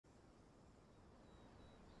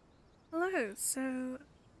Oh, so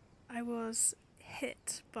I was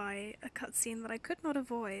hit by a cutscene that I could not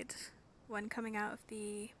avoid when coming out of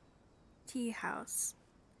the tea house.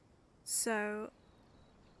 So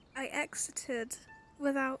I exited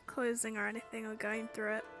without closing or anything or going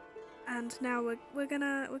through it, and now we're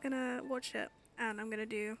gonna watch it, and I'm gonna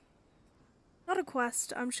do not a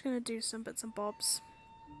quest. I'm just gonna do some bits and bobs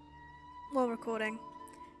while recording,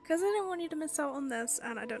 because I don't want you to miss out on this,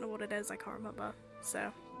 and I don't know what it is. I can't remember.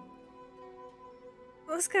 So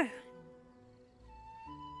let's go.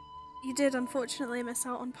 You did unfortunately miss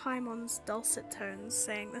out on Paimon's dulcet tones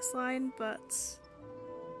saying this line, but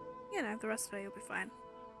you know, the rest of it you'll be fine.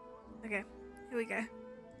 Okay, here we go.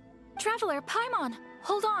 Traveler, Paimon!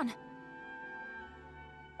 Hold on!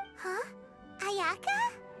 Huh?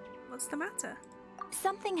 Ayaka? What's the matter?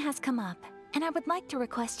 Something has come up, and I would like to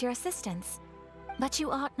request your assistance. But you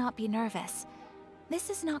ought not be nervous. This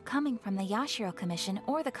is not coming from the Yashiro Commission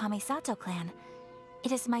or the Kamisato clan.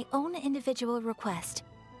 It is my own individual request.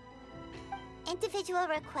 Individual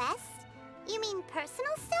request? You mean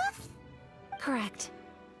personal stuff? Correct.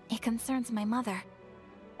 It concerns my mother.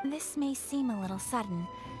 This may seem a little sudden,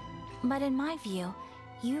 but in my view,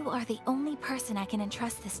 you are the only person I can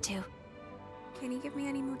entrust this to. Can you give me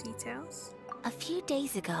any more details? A few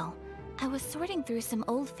days ago, I was sorting through some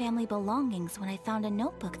old family belongings when I found a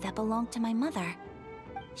notebook that belonged to my mother.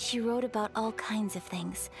 She wrote about all kinds of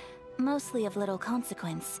things, mostly of little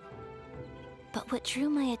consequence. But what drew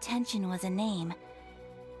my attention was a name.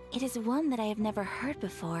 It is one that I have never heard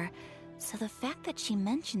before, so the fact that she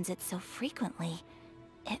mentions it so frequently,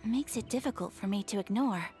 it makes it difficult for me to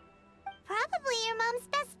ignore. Probably your mom's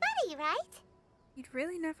best buddy, right? You'd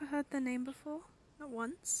really never heard the name before? Not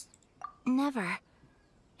once? Never.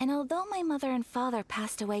 And although my mother and father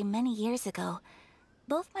passed away many years ago,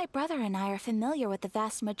 both my brother and I are familiar with the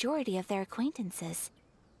vast majority of their acquaintances.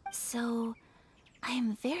 So, I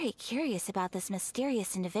am very curious about this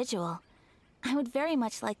mysterious individual. I would very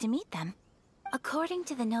much like to meet them. According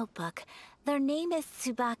to the notebook, their name is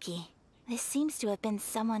Tsubaki. This seems to have been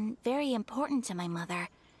someone very important to my mother.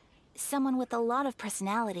 Someone with a lot of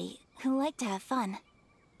personality, who liked to have fun.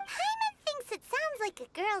 Paimon thinks it sounds like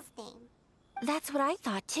a girl's name. That's what I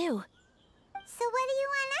thought too. So what do you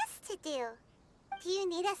want us to do? Do you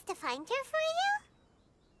need us to find her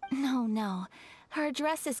for you? No. Her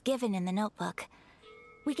address is given in the notebook.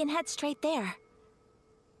 We can head straight there.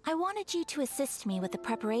 I wanted you to assist me with the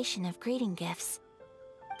preparation of greeting gifts.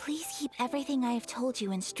 Please keep everything I have told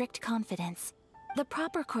you in strict confidence. The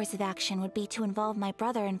proper course of action would be to involve my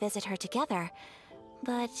brother and visit her together,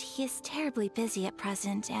 but he is terribly busy at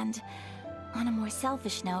present, and on a more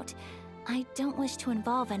selfish note, I don't wish to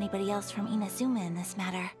involve anybody else from Inazuma in this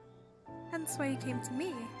matter. Hence why you came to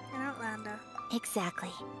me, an Outlander.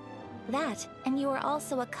 Exactly. That, and you are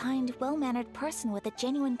also a kind, well-mannered person with a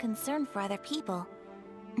genuine concern for other people.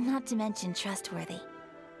 Not to mention trustworthy.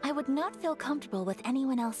 I would not feel comfortable with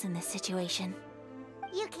anyone else in this situation.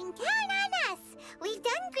 You can count on us! We've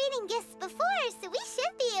done greeting gifts before, so we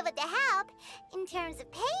should be able to help. In terms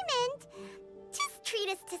of payment, just treat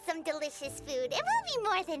us to some delicious food and we'll be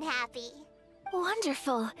more than happy.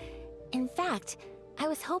 Wonderful! In fact, I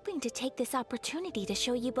was hoping to take this opportunity to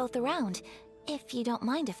show you both around, if you don't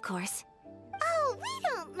mind, of course. Oh, we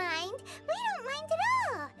don't mind. We don't mind at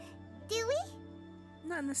all. Do we?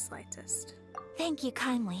 Not in the slightest. Thank you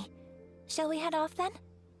kindly. Shall we head off then?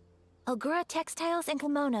 Ogura Textiles and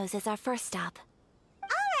Kimonos is our first stop.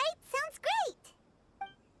 Alright, sounds great.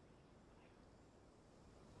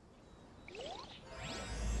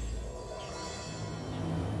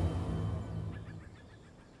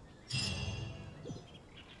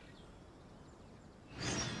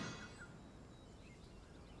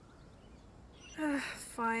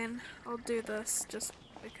 Fine, I'll do this just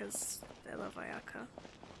because I love Ayaka.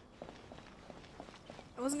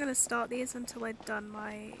 I wasn't gonna start these until I'd done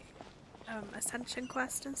my Ascension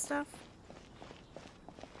quest and stuff.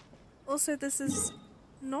 Also, this is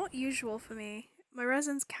not usual for me. My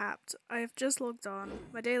resin's capped, I have just logged on,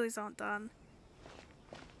 my dailies aren't done.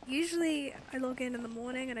 Usually I log in the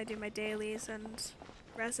morning and I do my dailies and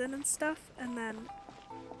resin and stuff, and then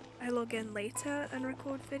I log in later and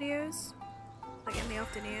record videos, like in the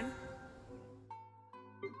afternoon.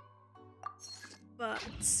 But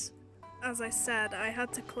as I said, I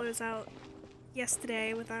had to close out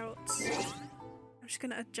yesterday without... I'm just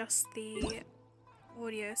gonna adjust the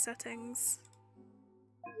audio settings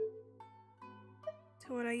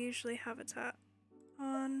to what I usually have it at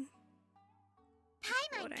on.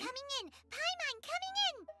 Paimon coming in! Paimon coming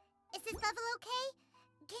in! Is this level okay?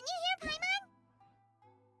 Can you hear Paimon?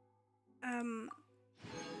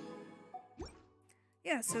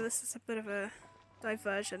 Yeah, so this is a bit of a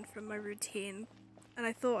diversion from my routine, and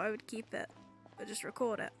I thought I would keep it, but just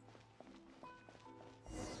record it.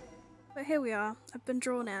 But here we are, I've been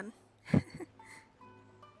drawn in.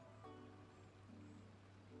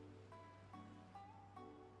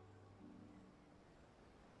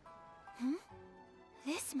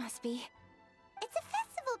 This must be... It's a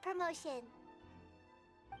festival promotion.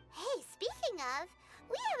 Hey, speaking of,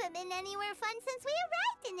 we haven't been anywhere fun since we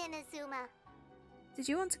arrived in Inazuma. Did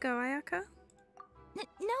you want to go, Ayaka?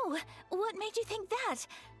 No, what made you think that?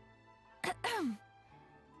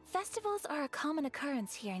 Festivals are a common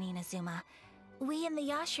occurrence here in Inazuma. We in the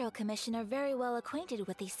Yashiro Commission are very well acquainted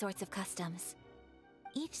with these sorts of customs.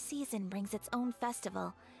 Each season brings its own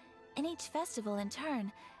festival, and each festival in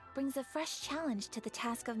turn brings a fresh challenge to the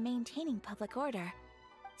task of maintaining public order.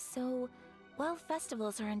 So, while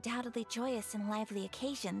festivals are undoubtedly joyous and lively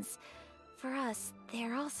occasions, for us, they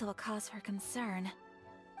are also a cause for concern.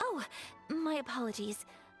 Oh, my apologies.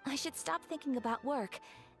 I should stop thinking about work.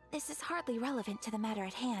 This is hardly relevant to the matter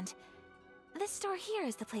at hand. This store here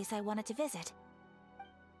is the place I wanted to visit.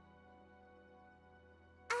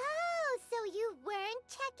 Oh, so you weren't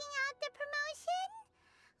checking out the promotion?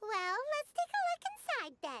 Well, let's take a look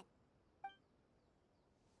inside then.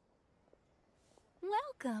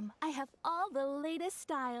 Welcome. I have all the latest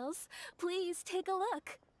styles. Please take a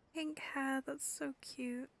look. Pink hair, that's so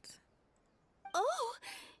cute. Oh,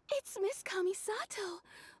 it's Miss Kamisato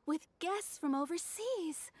with guests from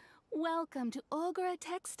overseas. Welcome to Ogura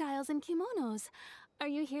Textiles and Kimonos. Are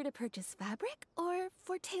you here to purchase fabric or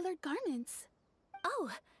for tailored garments?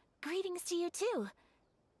 Oh, greetings to you too.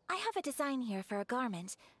 I have a design here for a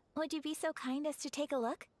garment. Would you be so kind as to take a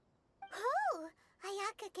look? Oh,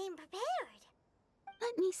 Ayaka came prepared.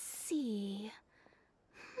 Let me see.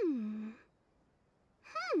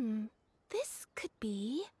 This could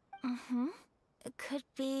be... It could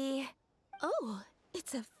be... Oh,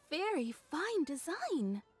 it's a very fine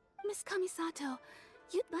design. Miss Kamisato,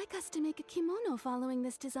 you'd like us to make a kimono following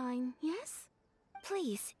this design, yes?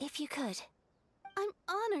 Please, if you could. I'm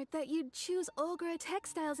honored that you'd choose Ogura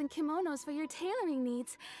Textiles and Kimonos for your tailoring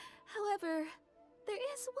needs. However, there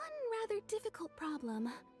is one rather difficult problem.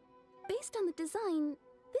 Based on the design,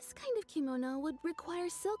 this kind of kimono would require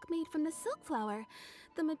silk made from the silk flower.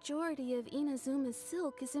 The majority of Inazuma's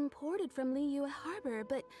silk is imported from Liyue Harbor,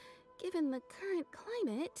 but given the current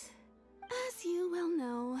climate... As you well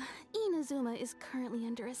know, Inazuma is currently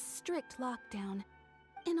under a strict lockdown.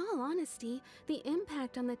 In all honesty, the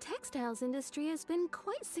impact on the textiles industry has been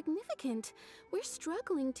quite significant. We're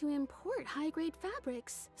struggling to import high-grade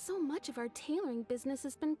fabrics, so much of our tailoring business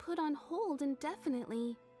has been put on hold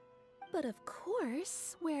indefinitely. But of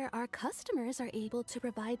course, where our customers are able to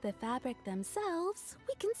provide the fabric themselves,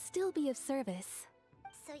 we can still be of service.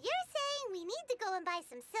 So you're saying we need to go and buy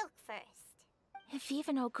some silk first? If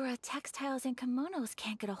even Ogura Textiles and Kimonos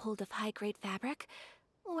can't get a hold of high-grade fabric,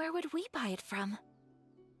 where would we buy it from?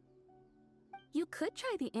 You could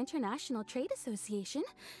try the International Trade Association.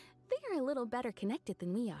 They are a little better connected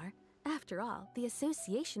than we are. After all, the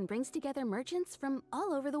association brings together merchants from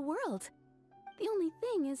all over the world. The only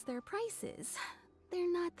thing is their prices.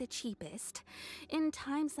 They're not the cheapest. In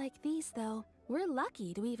times like these, though, we're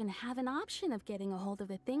lucky to even have an option of getting a hold of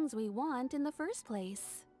the things we want in the first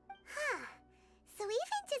place. Huh. So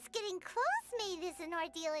even just getting clothes made is an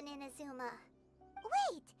ordeal in Inazuma.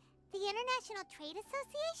 Wait, the International Trade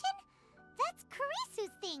Association? That's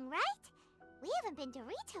Kurisu's thing, right? We haven't been to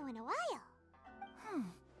Rito in a while.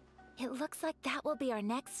 It looks like that will be our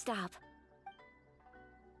next stop.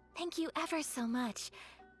 Thank you ever so much.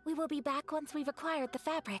 We will be back once we've acquired the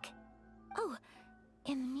fabric. Oh,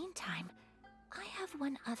 in the meantime, I have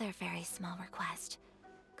one other very small request.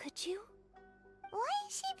 Could you? Why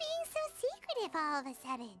is she being so secretive all of a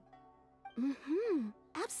sudden?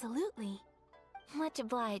 Absolutely. Much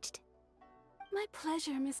obliged. My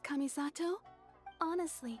pleasure, Miss Kamisato.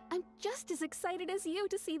 Honestly, I'm just as excited as you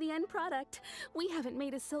to see the end product. We haven't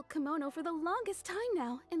made a silk kimono for the longest time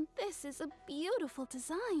now, and this is a beautiful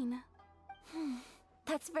design.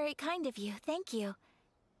 That's very kind of you, thank you.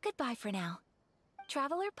 Goodbye for now.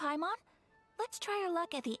 Traveler Paimon, let's try our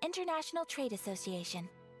luck at the International Trade Association.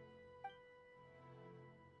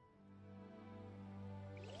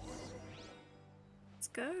 Let's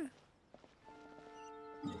go.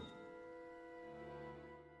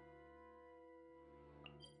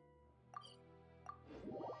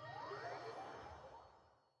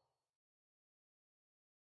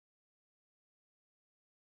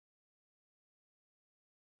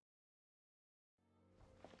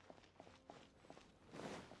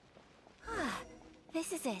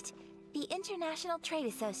 This is it. The International Trade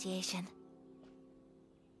Association.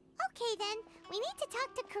 Okay then, we need to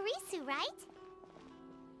talk to Kurisu, right?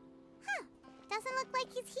 Huh, doesn't look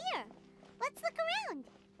like he's here. Let's look around.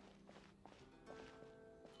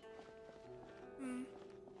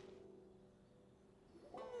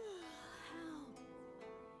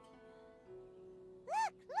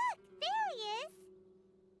 Look, there he is.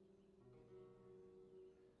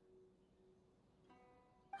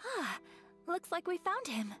 Ah, looks like we found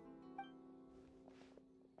him.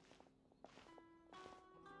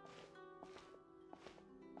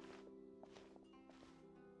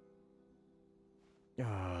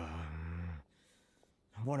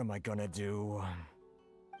 What am I gonna do?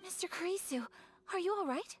 Mr. Kurisu, are you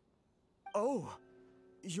alright? Oh,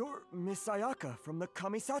 you're Miss Ayaka from the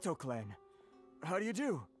Kamisato clan. How do you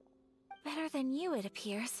do? Better than you, it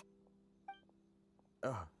appears.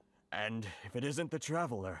 And if it isn't the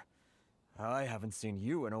Traveler, I haven't seen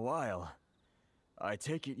you in a while. I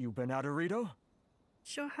take it you've been out of Rito?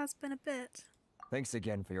 Sure has been a bit. Thanks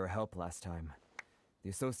again for your help last time. The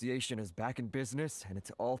association is back in business, and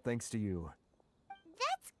it's all thanks to you.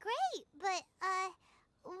 That's great, but,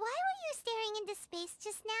 why were you staring into space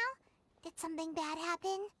just now? Did something bad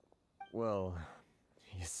happen? Well,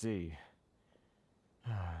 you see...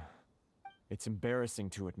 It's embarrassing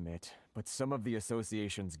to admit, but some of the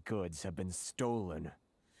association's goods have been stolen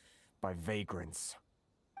by vagrants.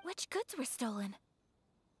 Which goods were stolen?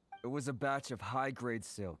 It was a batch of high-grade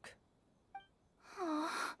silk. Aww.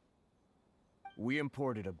 We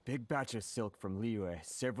imported a big batch of silk from Liyue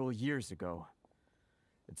several years ago.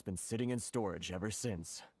 It's been sitting in storage ever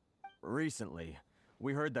since. Recently,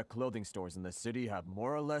 we heard that clothing stores in the city have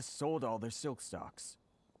more or less sold all their silk stocks.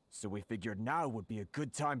 So we figured now would be a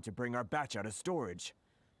good time to bring our batch out of storage,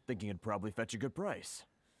 thinking it'd probably fetch a good price.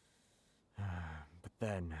 But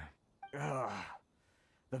then...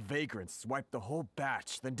 the vagrants swiped the whole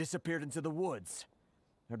batch, then disappeared into the woods.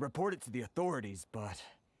 I'd report it to the authorities, but...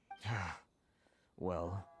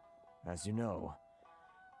 well, as you know,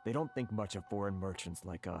 they don't think much of foreign merchants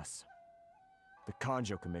like us. The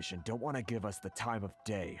Kanjo Commission don't want to give us the time of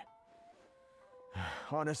day.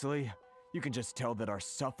 Honestly, you can just tell that our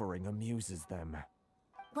suffering amuses them.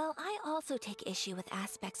 Well, I also take issue with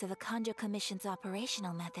aspects of the Kanjo Commission's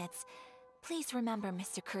operational methods. Please remember,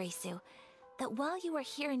 Mr. Kurisu, that while you are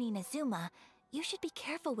here in Inazuma, you should be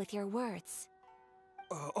careful with your words.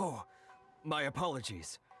 My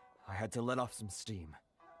apologies. I had to let off some steam.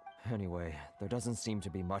 Anyway, there doesn't seem to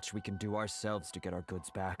be much we can do ourselves to get our goods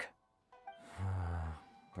back.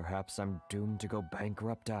 Perhaps I'm doomed to go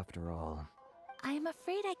bankrupt after all. I am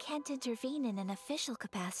afraid I can't intervene in an official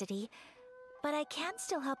capacity, but I can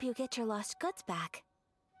still help you get your lost goods back.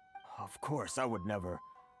 Of course, I would never...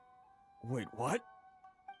 Wait, what?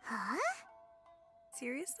 Huh?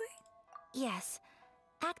 Seriously? Yes,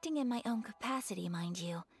 acting in my own capacity, mind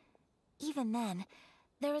you. Even then,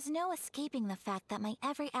 there is no escaping the fact that my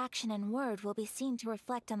every action and word will be seen to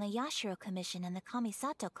reflect on the Yashiro Commission and the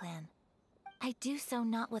Kamisato clan. I do so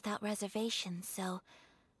not without reservation, so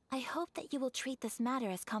I hope that you will treat this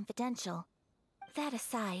matter as confidential. That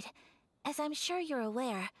aside, as I'm sure you're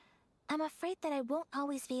aware, I'm afraid that I won't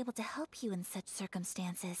always be able to help you in such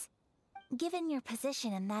circumstances. Given your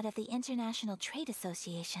position and that of the International Trade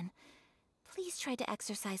Association, please try to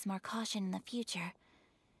exercise more caution in the future.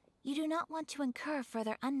 You do not want to incur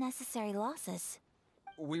further unnecessary losses.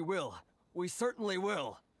 We will. We certainly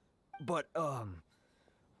will. But,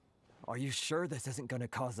 are you sure this isn't gonna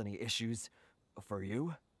cause any issues for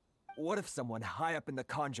you? What if someone high up in the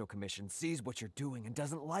Kanjo Commission sees what you're doing and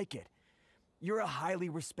doesn't like it? You're a highly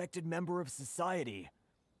respected member of society.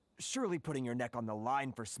 Surely putting your neck on the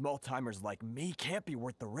line for small-timers like me can't be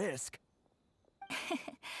worth the risk.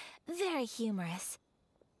 Very humorous.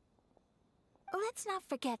 Let's not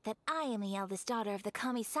forget that I am the eldest daughter of the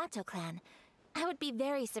Kamisato clan. I would be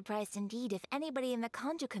very surprised indeed if anybody in the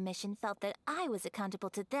Kanjo Commission felt that I was accountable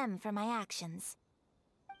to them for my actions.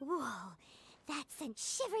 Whoa, that sent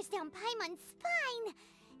shivers down Paimon's spine.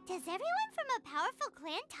 Does everyone from a powerful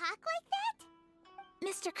clan talk like that?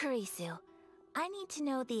 Mr. Kurisu, I need to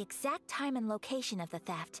know the exact time and location of the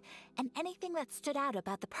theft, and anything that stood out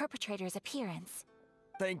about the perpetrator's appearance.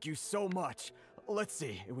 Thank you so much. Let's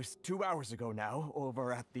see, it was 2 hours ago now,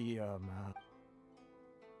 over at the,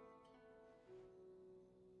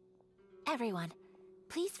 Everyone,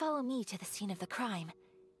 please follow me to the scene of the crime.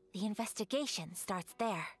 The investigation starts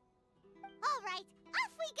there. All right,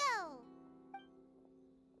 off we go!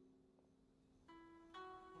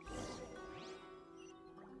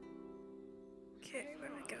 Okay,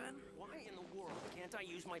 where are we going? Why in the world can't I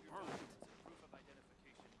use my permit?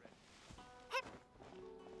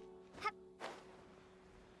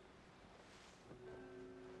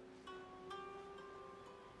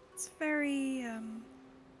 It's very, oh.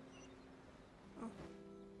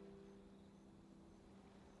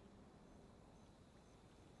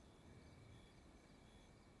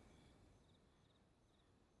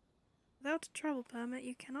 Without a travel permit,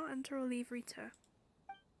 you cannot enter or leave Rito.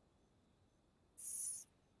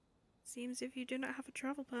 Seems if you do not have a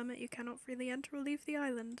travel permit, you cannot freely enter or leave the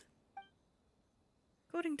island.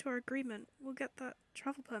 According to our agreement, we'll get that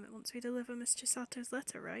travel permit once we deliver Miss Chisato's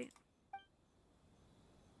letter, right?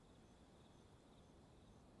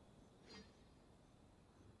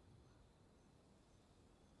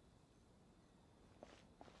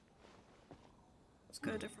 Let's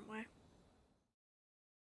go a different way.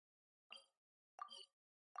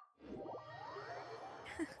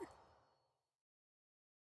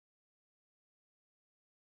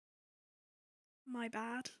 My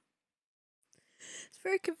bad. It's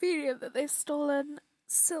very convenient that they've stolen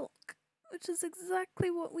silk, which is exactly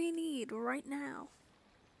what we need right now.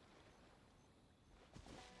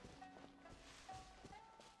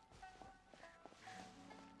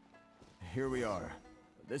 Here we are.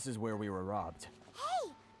 This is where we were robbed.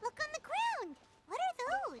 Hey, look on the ground. What are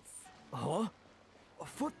those? Huh?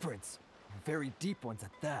 Footprints. Very deep ones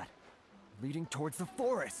at that. Leading towards the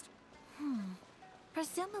forest.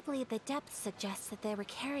 Presumably the depth suggests that they were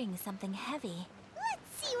carrying something heavy.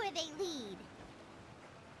 Let's see where they lead.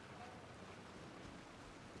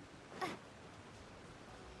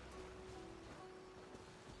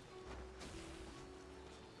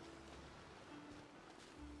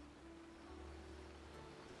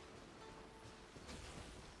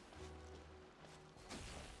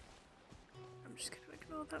 I'm just gonna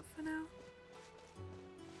ignore that for now.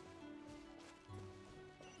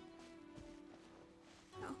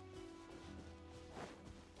 No.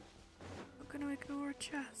 I'm gonna ignore a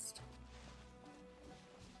chest.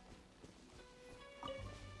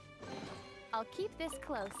 I'll keep this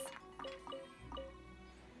close.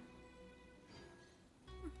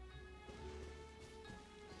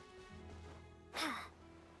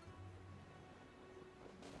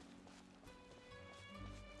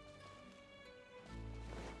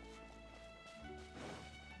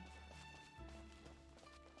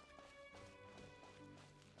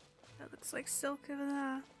 That looks like silk over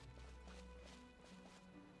there.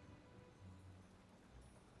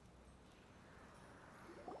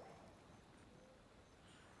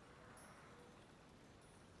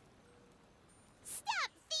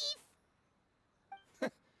 Stop, thief!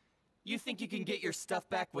 You think you can get your stuff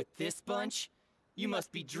back with this bunch? You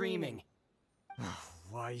must be dreaming.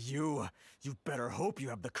 Why, you better hope you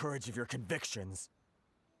have the courage of your convictions.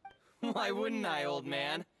 Why wouldn't I, old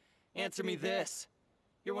man? Answer me this.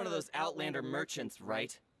 You're one of those Outlander merchants,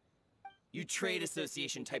 right? You trade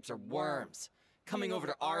association types are worms, coming over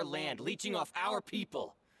to our land, leeching off our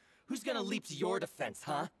people. Who's gonna leap to your defense,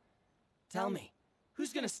 huh? Tell me,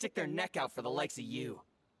 who's gonna stick their neck out for the likes of you?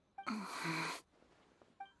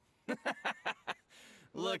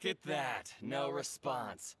 Look at that, no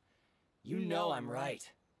response. You know I'm right.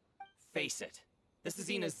 Face it, this is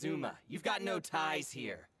Inazuma. You've got no ties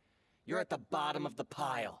here. You're at the bottom of the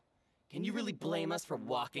pile. Can you really blame us for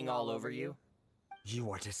walking all over you?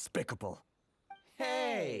 You are despicable.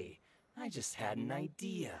 Hey, I just had an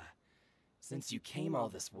idea. Since you came all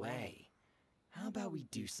this way, how about we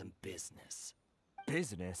do some business?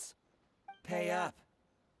 Business? Pay up,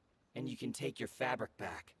 and you can take your fabric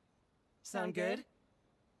back. Sound good?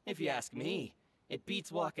 If you ask me, it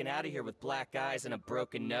beats walking out of here with black eyes and a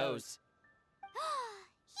broken nose.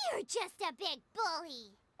 You're just a big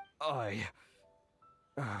bully.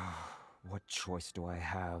 What choice do I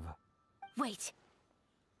have? Wait!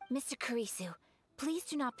 Mr. Kurisu, please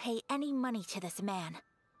do not pay any money to this man.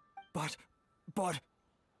 But...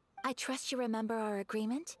 I trust you remember our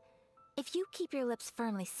agreement? If you keep your lips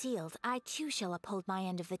firmly sealed, I too shall uphold my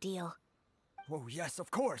end of the deal. Oh, yes,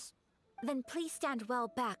 of course. Then please stand well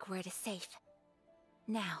back where it is safe.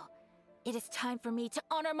 Now, it is time for me to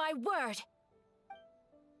honor my word!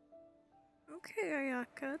 Okay,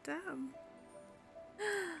 Ayaka, damn.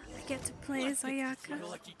 I get to play as Ayaka. What a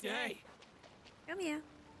lucky day. Come here.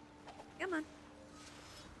 Come on.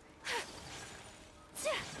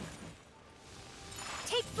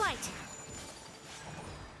 Take flight!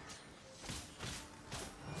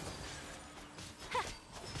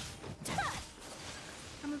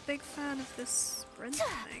 I'm a big fan of this sprint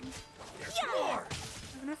thing. There's more!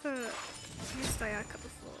 I've never used Ayaka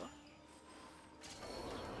before.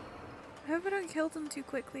 I hope I don't kill them too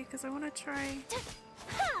quickly because I want to try.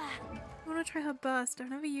 I want to try her burst. I've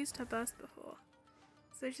never used her burst before.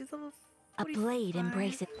 So she's level 45. A blade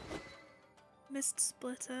embraces. Mist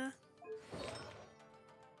splitter.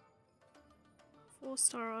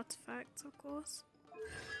 4-star artifact, of course.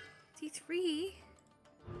 C3?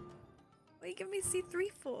 What are you giving me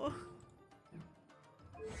C3 for?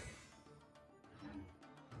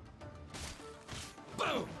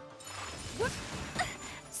 Boom! What?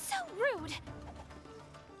 So rude!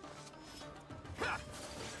 Ha!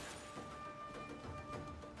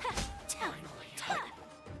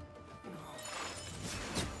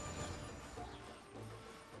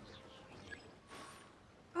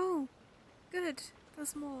 Oh, good.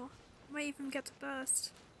 There's more. Might even get to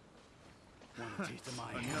burst. Want a taste of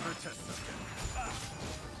my another test subject.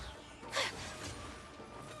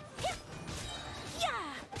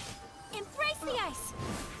 Yeah! Embrace the ice!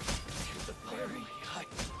 The fiery cut.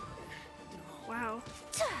 Wow.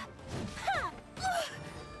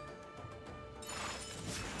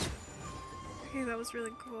 Okay, that was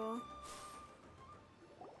really cool.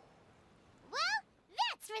 Well,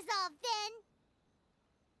 that's resolved then.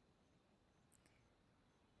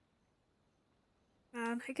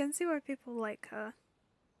 Man, I can see why people like her.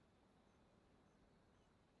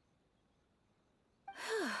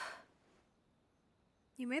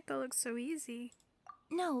 You made that look so easy.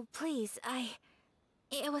 No, please,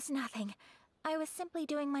 It was nothing. I was simply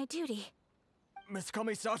doing my duty. Miss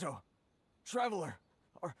Kamisato! Traveler!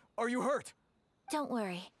 Are you hurt? Don't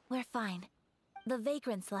worry, we're fine. The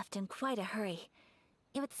vagrants left in quite a hurry.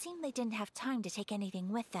 It would seem they didn't have time to take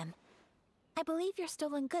anything with them. I believe your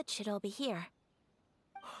stolen goods should all be here.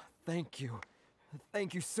 Thank you.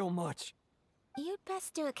 Thank you so much. You'd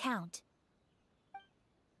best do a count.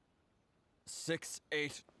 6,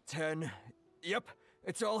 8, 10. Yep,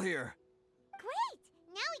 it's all here. Great!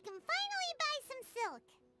 Now we can finally buy some silk.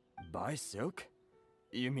 Buy silk?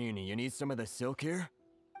 You mean you need some of the silk here?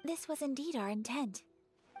 This was indeed our intent.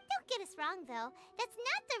 Don't get us wrong, though. That's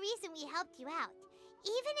not the reason we helped you out.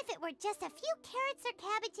 Even if it were just a few carrots or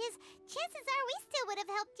cabbages, chances are we still would have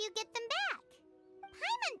helped you get them back.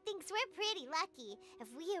 Paimon thinks we're pretty lucky. If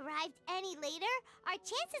we arrived any later, our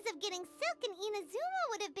chances of getting silk in Inazuma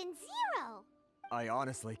would have been 0. I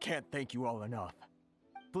honestly can't thank you all enough.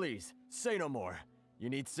 Please, say no more. You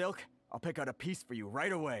need silk? I'll pick out a piece for you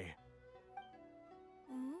right away.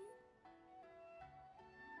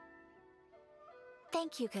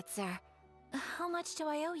 Thank you, good sir. How much do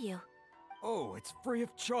I owe you? Oh, it's free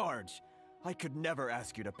of charge. I could never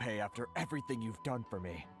ask you to pay after everything you've done for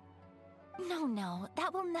me. No,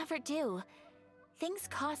 that will never do. Things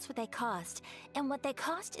cost what they cost, and what they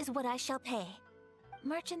cost is what I shall pay.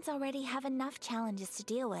 Merchants already have enough challenges to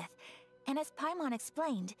deal with, and as Paimon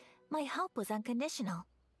explained, my help was unconditional.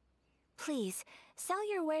 Please, sell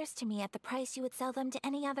your wares to me at the price you would sell them to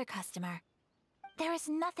any other customer. There is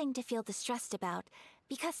nothing to feel distressed about,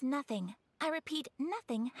 because nothing, I repeat,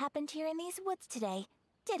 nothing happened here in these woods today,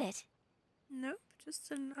 did it? Nope,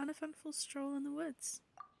 just an uneventful stroll in the woods.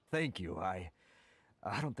 Thank you. I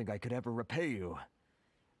don't think I could ever repay you.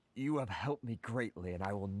 You have helped me greatly, and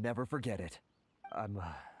I will never forget it. I'm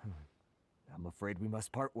afraid we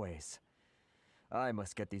must part ways. I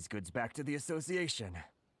must get these goods back to the association.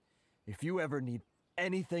 If you ever need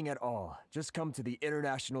anything at all, just come to the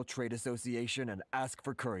International Trade Association and ask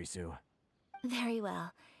for Kurisu. Very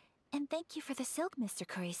well. And thank you for the silk, Mr.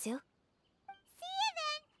 Kurisu. See you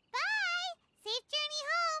then. Bye. Safe journey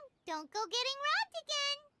home. Don't go getting robbed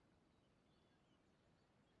again.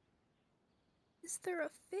 Is there a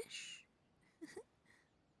fish?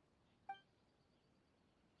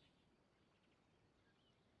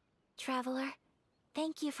 Traveler,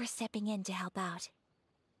 thank you for stepping in to help out.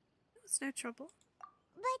 It was no trouble.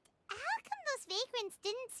 But how come those vagrants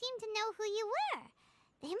didn't seem to know who you were?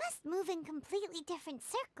 They must move in completely different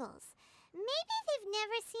circles. Maybe they've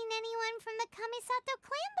never seen anyone from the Kamisato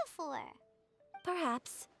clan before.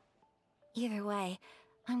 Perhaps. Either way,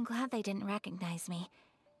 I'm glad they didn't recognize me.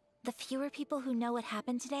 The fewer people who know what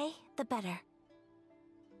happened today, the better.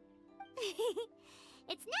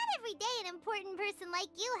 It's not every day an important person like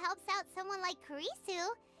you helps out someone like Kurisu.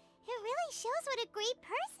 It really shows what a great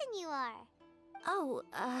person you are. Oh,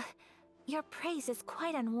 your praise is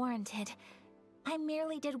quite unwarranted. I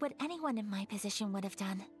merely did what anyone in my position would have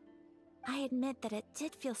done. I admit that it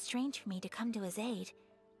did feel strange for me to come to his aid.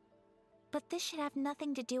 But this should have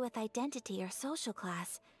nothing to do with identity or social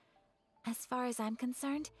class. As far as I'm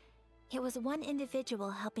concerned, it was one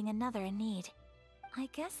individual helping another in need. I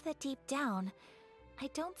guess that deep down, I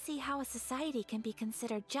don't see how a society can be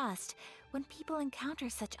considered just when people encounter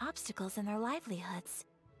such obstacles in their livelihoods.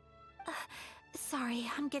 Sorry,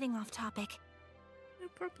 I'm getting off topic. No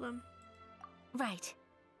problem. Right.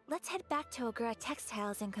 Let's head back to Ogura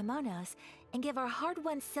Textiles and Kimonos and give our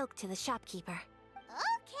hard-won silk to the shopkeeper.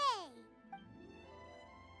 Okay.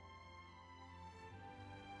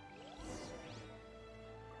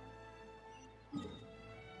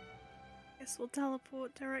 Guess we'll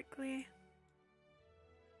teleport directly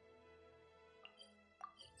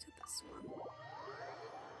to this one.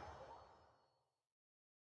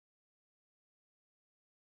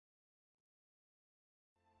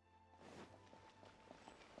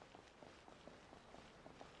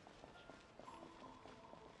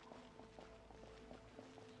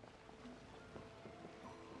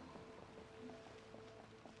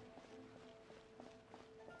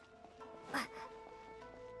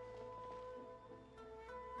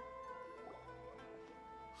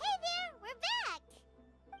 Hey there, we're back!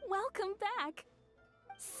 Welcome back!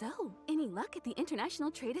 So, any luck at the International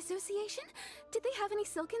Trade Association? Did they have any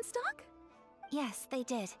silk in stock? Yes, they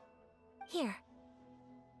did. Here.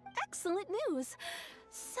 Excellent news!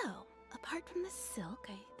 So, apart from the silk,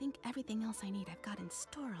 I think everything else I need I've got in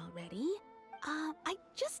store already. I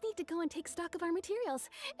just need to go and take stock of our materials.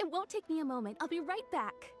 It won't take me a moment. I'll be right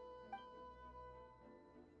back.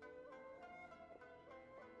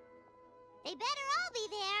 They better all be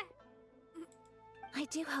there. I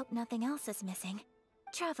do hope nothing else is missing.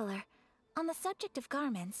 Traveler, on the subject of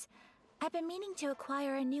garments, I've been meaning to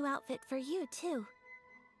acquire a new outfit for you, too.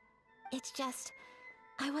 It's just,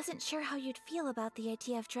 I wasn't sure how you'd feel about the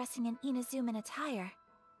idea of dressing in Inazuman attire.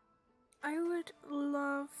 I would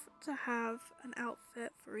love to have an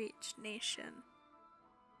outfit for each nation.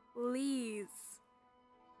 Please.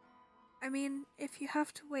 I mean, if you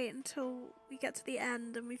have to wait until we get to the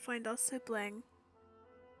end and we find our sibling,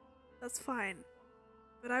 that's fine.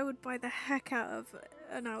 But I would buy the heck out of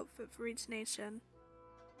an outfit for each nation.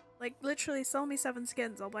 Like, literally, sell me 7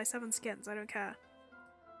 skins, I'll buy 7 skins, I don't care.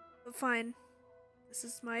 But fine. This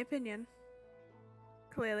is my opinion.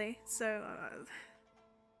 Clearly, so,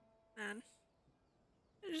 man.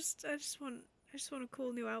 I just want a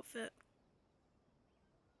cool new outfit.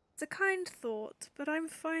 It's a kind thought, but I'm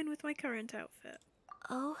fine with my current outfit.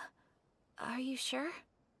 Oh? Are you sure?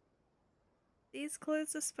 These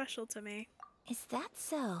clothes are special to me. Is that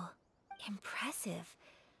so? Impressive.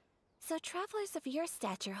 So travelers of your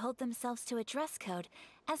stature hold themselves to a dress code,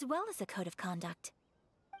 as well as a code of conduct.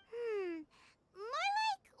 More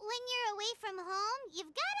like when you're away from home,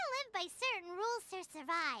 you've gotta live by certain rules to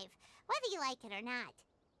survive, whether you like it or not.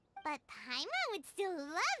 But Paimon would still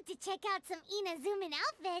love to check out some Inazuman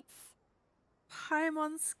outfits.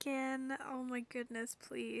 Paimon skin, oh my goodness,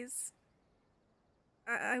 please.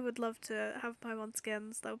 I would love to have Paimon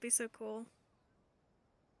skins, that would be so cool.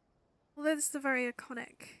 Although this is a very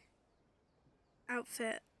iconic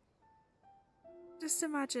outfit. Just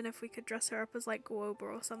imagine if we could dress her up as like Guoba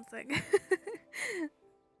or something.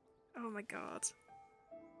 Oh my god.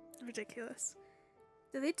 Ridiculous.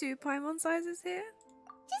 Do they do Paimon sizes here?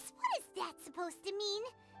 Just what is that supposed to mean?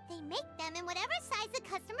 They make them in whatever size the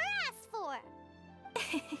customer asks for.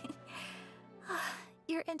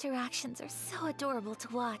 Your interactions are so adorable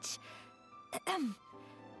to watch.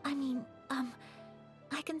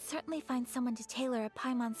 I can certainly find someone to tailor a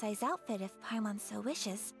Paimon-size outfit if Paimon so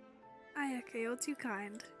wishes. Ayaka, you're too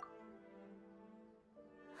kind.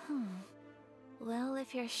 Well,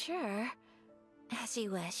 if you're sure, as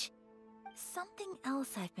you wish. Something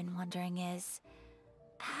else I've been wondering is,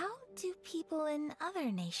 how do people in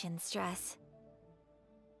other nations dress?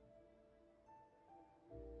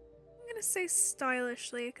 I'm gonna say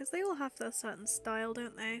stylishly, because they all have their certain style,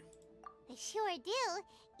 don't they? They sure do.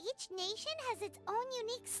 Each nation has its own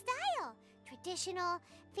unique style. Traditional,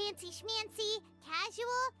 fancy schmancy,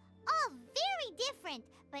 casual, all very different,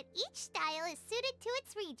 but each style is suited to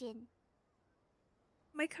its region.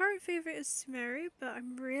 My current favorite is Sumeri, but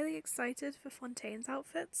I'm really excited for Fontaine's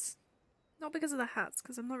outfits. Not because of the hats,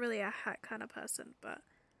 because I'm not really a hat kind of person, but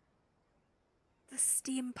the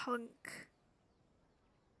steampunk.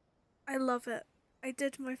 I love it. I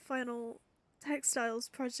did my final textiles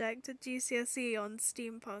project at GCSE on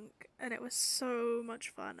steampunk, and it was so much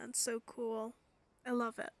fun and so cool. I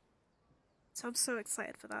love it. So I'm so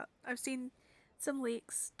excited for that. I've seen some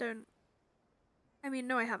leaks,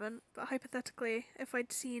 no I haven't, but hypothetically, if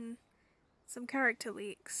I'd seen some character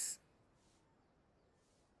leaks,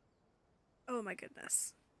 oh my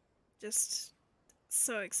goodness. Just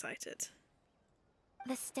so excited.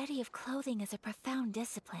 The study of clothing is a profound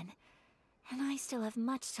discipline, and I still have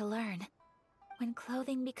much to learn. When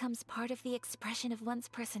clothing becomes part of the expression of one's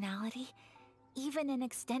personality, even an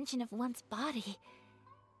extension of one's body,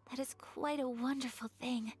 that is quite a wonderful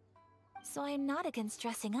thing. So I am not against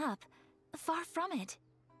dressing up. Far from it.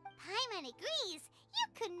 Paimon agrees. You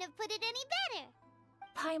couldn't have put it any better.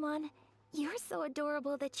 Paimon, you're so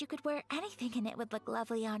adorable that you could wear anything and it would look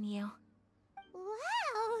lovely on you.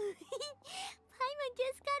 Wow! Paimon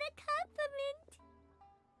just got a compliment.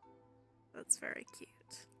 That's very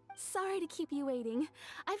cute. Sorry to keep you waiting.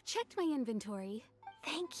 I've checked my inventory.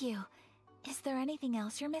 Thank you. Is there anything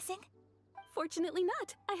else you're missing? Fortunately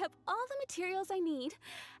not. I have all the materials I need.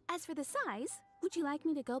 As for the size, would you like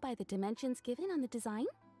me to go by the dimensions given on the design?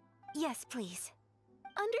 Yes, please.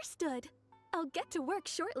 Understood. I'll get to work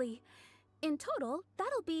shortly. In total,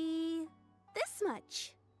 that'll be this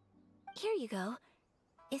much. Here you go.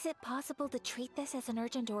 Is it possible to treat this as an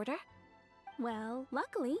urgent order? Well,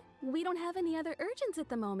 luckily, we don't have any other urgents at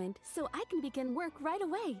the moment, so I can begin work right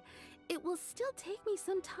away. It will still take me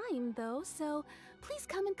some time, though, so please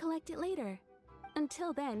come and collect it later.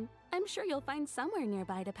 Until then, I'm sure you'll find somewhere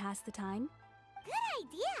nearby to pass the time. Good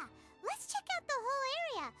idea! Let's check out the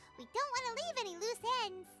whole area. We don't want to leave any loose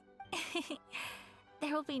ends.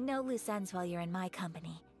 There will be no loose ends while you're in my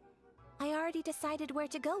company. I already decided where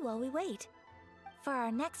to go while we wait. For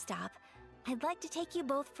our next stop, I'd like to take you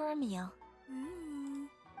both for a meal.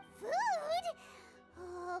 Food?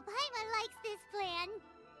 Oh, Paimon likes this plan.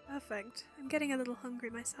 Perfect. I'm getting a little hungry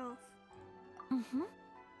myself.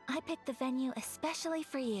 I picked the venue especially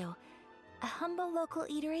for you. A humble local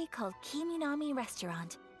eatery called Kiminami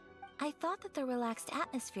Restaurant. I thought that the relaxed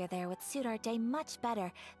atmosphere there would suit our day much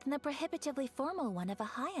better than the prohibitively formal one of a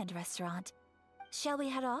high-end restaurant. Shall we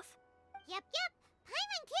head off? Yep.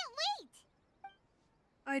 Paimon can't wait.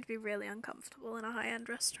 I'd be really uncomfortable in a high-end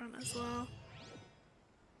restaurant as well.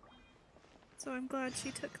 So I'm glad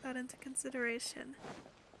she took that into consideration.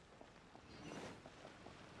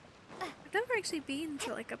 I've never actually been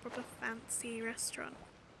to like a proper fancy restaurant.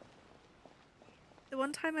 The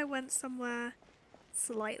one time I went somewhere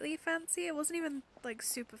slightly fancy, it wasn't even like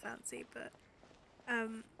super fancy, but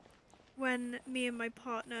when me and my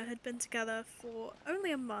partner had been together for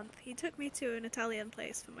only a month, he took me to an Italian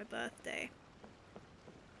place for my birthday.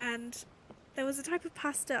 And there was a type of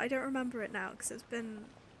pasta, I don't remember it now because it's been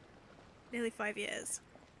nearly 5 years.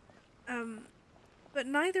 But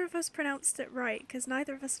neither of us pronounced it right because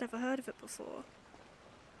neither of us had ever heard of it before.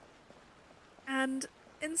 And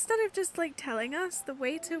instead of just like telling us, the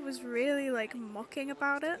waiter was really like mocking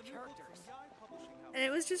about it. And it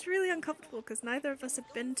was just really uncomfortable because neither of us had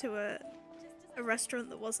been to a restaurant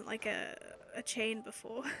that wasn't like a chain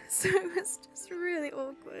before. So it was just really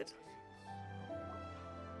awkward.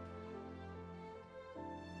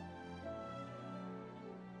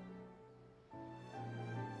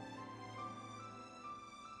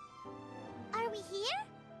 Are we here?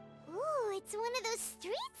 Ooh, it's one of those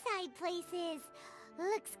street-side places.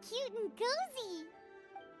 Looks cute and cozy.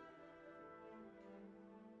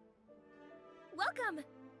 Welcome!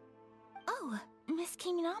 Oh, Miss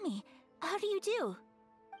Kiminami, how do you do?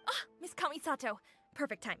 Ah, Miss Kamisato.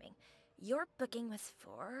 Perfect timing. Your booking was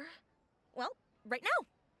for... well, right now.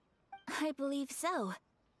 I believe so.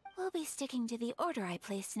 We'll be sticking to the order I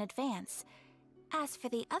placed in advance. As for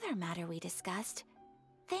the other matter we discussed,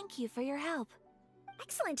 thank you for your help.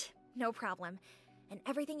 Excellent. No problem. And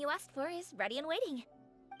everything you asked for is ready and waiting.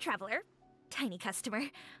 Traveler, tiny customer,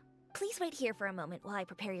 please wait here for a moment while I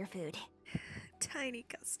prepare your food. Tiny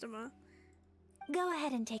customer. Go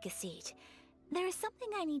ahead and take a seat. There is something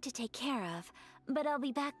I need to take care of, but I'll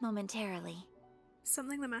be back momentarily.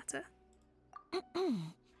 Something the matter?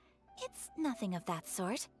 It's nothing of that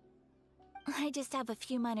sort. I just have a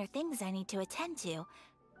few minor things I need to attend to.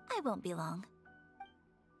 I won't be long.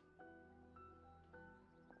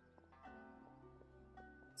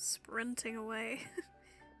 Sprinting away.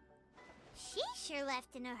 She sure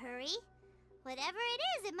left in a hurry. Whatever it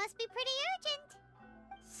is, it must be pretty urgent.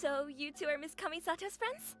 So you two are Miss Kamisato's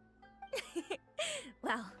friends?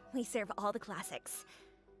 Well, we serve all the classics.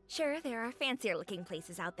 Sure, there are fancier looking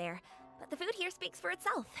places out there, but the food here speaks for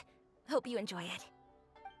itself. Hope you enjoy it.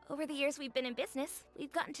 Over the years we've been in business,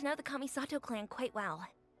 we've gotten to know the Kamisato clan quite well.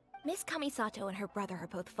 Miss Kamisato and her brother are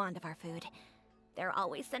both fond of our food. They're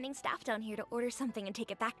always sending staff down here to order something and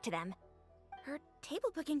take it back to them. Her table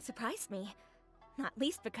booking surprised me, not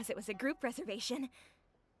least because it was a group reservation.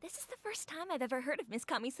 This is the first time I've ever heard of Miss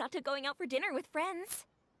Kamisato going out for dinner with friends.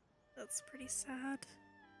 That's pretty sad.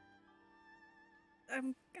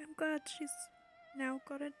 I'm glad she's now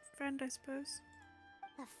got a friend, I suppose.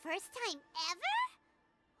 The first time ever?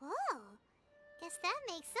 Oh, guess that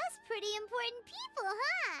makes us pretty important people,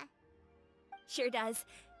 huh? Sure does.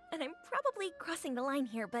 And I'm probably crossing the line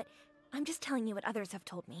here, but I'm just telling you what others have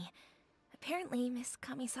told me. Apparently, Miss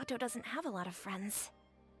Kamisato doesn't have a lot of friends.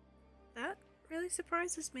 That really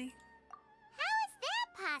surprises me. How is that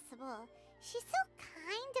possible? She's so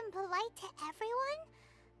kind and polite to everyone.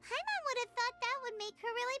 Paimon would have thought that would make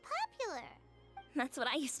her really popular. That's what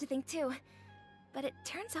I used to think too. But it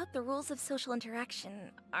turns out the rules of social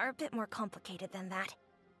interaction are a bit more complicated than that.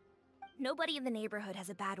 Nobody in the neighborhood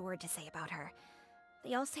has a bad word to say about her.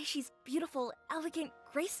 They all say she's beautiful, elegant,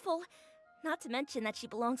 graceful, not to mention that she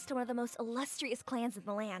belongs to one of the most illustrious clans in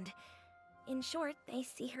the land. In short, they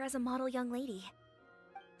see her as a model young lady.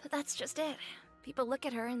 But that's just it. People look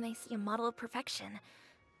at her and they see a model of perfection,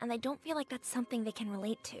 and they don't feel like that's something they can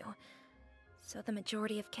relate to. So the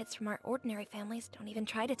majority of kids from our ordinary families don't even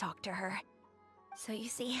try to talk to her. So you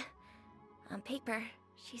see, on paper,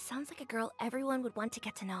 she sounds like a girl everyone would want to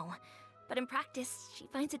get to know. But in practice, she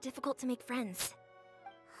finds it difficult to make friends.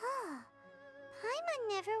 Huh.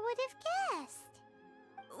 Paimon never would have guessed.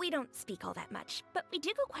 We don't speak all that much, but we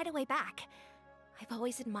do go quite a way back. I've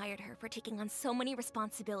always admired her for taking on so many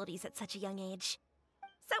responsibilities at such a young age.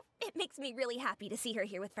 So it makes me really happy to see her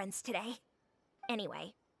here with friends today.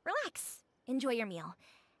 Anyway, relax, enjoy your meal,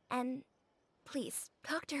 and please,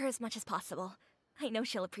 talk to her as much as possible. I know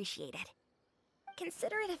she'll appreciate it.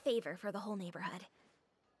 Consider it a favor for the whole neighborhood.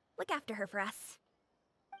 Look after her for us.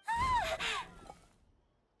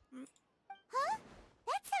 Huh?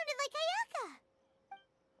 That sounded like Ayaka!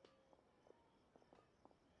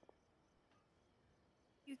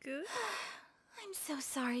 You good? I'm so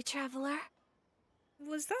sorry, Traveler.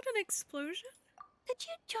 Was that an explosion? Could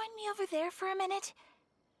you join me over there for a minute?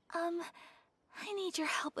 I need your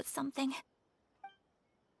help with something.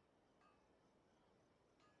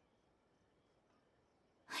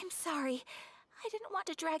 I'm sorry. I didn't want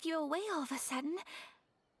to drag you away all of a sudden.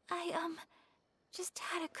 I, just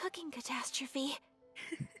had a cooking catastrophe.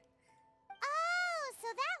 Oh, so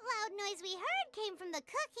that loud noise we heard came from the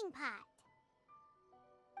cooking pot.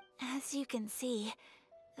 As you can see,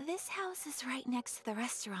 this house is right next to the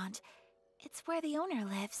restaurant. It's where the owner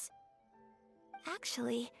lives.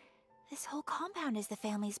 Actually, this whole compound is the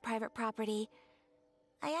family's private property.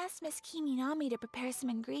 I asked Miss Kiminami to prepare some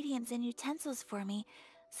ingredients and utensils for me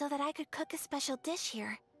so that I could cook a special dish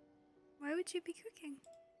here. Why would you be cooking?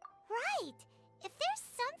 Right! If there's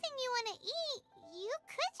something you want to eat, you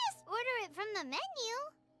could just order it from the menu.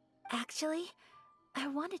 Actually, I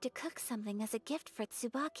wanted to cook something as a gift for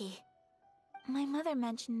Tsubaki. My mother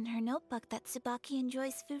mentioned in her notebook that Tsubaki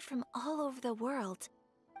enjoys food from all over the world.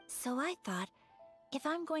 So I thought, if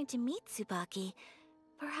I'm going to meet Tsubaki,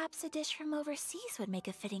 perhaps a dish from overseas would make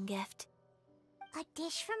a fitting gift. A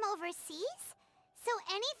dish from overseas? So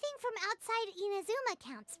anything from outside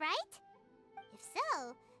Inazuma counts, right? If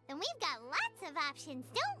so, then we've got lots of options,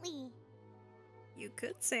 don't we? You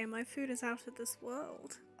could say my food is out of this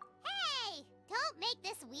world. Hey! Don't make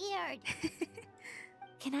this weird!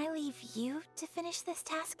 Can I leave you to finish this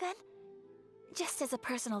task then? Just as a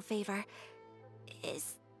personal favor.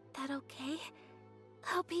 Is that okay?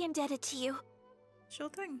 I'll be indebted to you. Sure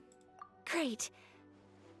thing. Great.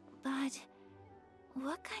 But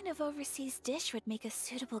what kind of overseas dish would make a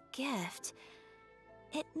suitable gift?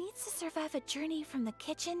 It needs to survive a journey from the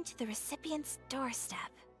kitchen to the recipient's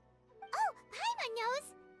doorstep. Oh, Paimon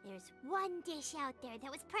knows! There's one dish out there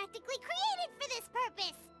that was practically created for this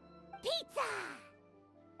purpose! Pizza!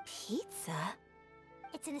 Pizza?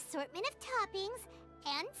 It's an assortment of toppings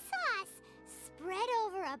and sauce spread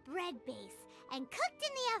over a bread base and cooked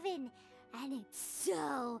in the oven. And it's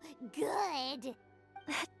so good!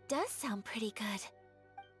 That does sound pretty good.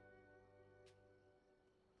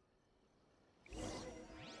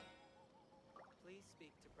 Please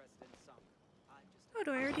speak to President Summer. Oh,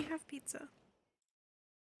 do I already have pizza?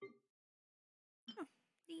 Oh,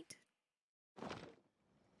 neat.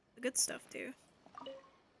 The good stuff, too.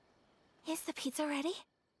 Is the pizza ready?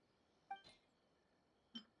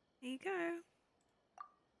 There you go.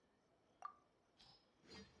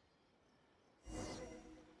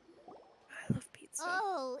 I love pizza.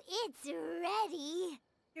 Oh, it's ready!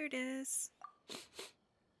 Here it is.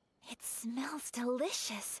 It smells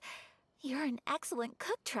delicious. You're an excellent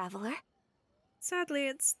cook, Traveler. Sadly,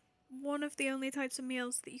 it's one of the only types of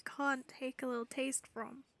meals that you can't take a little taste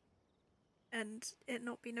from and it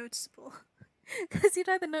not be noticeable. Because you'd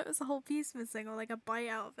either notice a whole piece missing or like a bite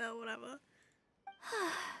out of it or whatever.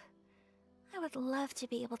 I would love to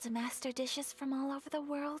be able to master dishes from all over the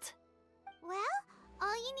world. Well,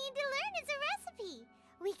 all you need to learn is a recipe.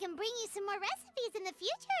 We can bring you some more recipes in the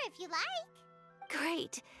future if you like.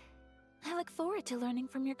 Great. I look forward to learning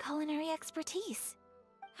from your culinary expertise.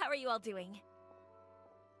 How are you all doing?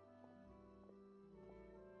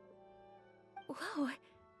 Whoa,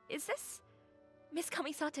 is this... Miss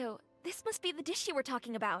Kamisato, this must be the dish you were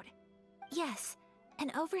talking about. Yes,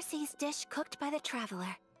 an overseas dish cooked by the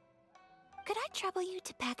Traveler. Could I trouble you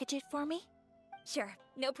to package it for me? Sure,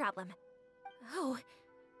 no problem. Oh,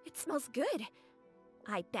 it smells good.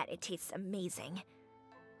 I bet it tastes amazing.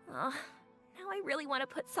 Oh, now I really want to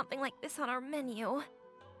put something like this on our menu.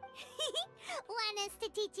 Want us to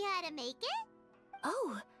teach you how to make it?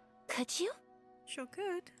 Oh, could you? Sure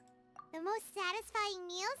could. The most satisfying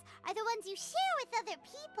meals are the ones you share with other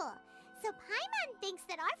people. So Paimon thinks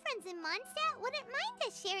that our friends in Mondstadt wouldn't mind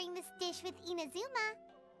us sharing this dish with Inazuma.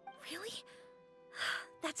 Really?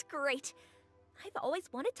 That's great. I've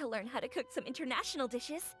always wanted to learn how to cook some international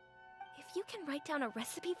dishes. If you can write down a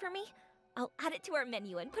recipe for me, I'll add it to our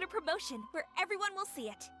menu and put a promotion where everyone will see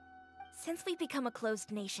it. Since we've become a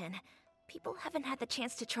closed nation, people haven't had the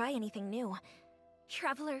chance to try anything new.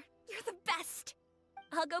 Traveler, you're the best!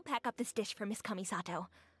 I'll go pack up this dish for Miss Kamisato.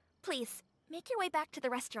 Please, make your way back to the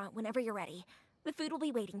restaurant whenever you're ready. The food will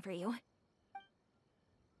be waiting for you.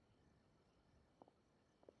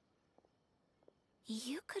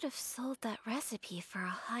 You could have sold that recipe for a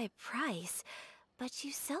high price, but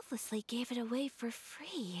you selflessly gave it away for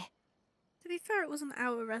free. To be fair, it wasn't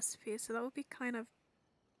our recipe, so that would be kind of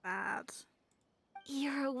bad.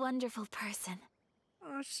 You're a wonderful person.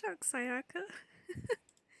 Oh, shucks, Ayaka.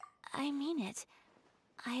 I mean it.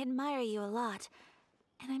 I admire you a lot,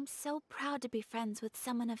 and I'm so proud to be friends with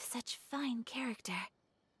someone of such fine character.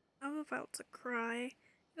 I'm about to cry.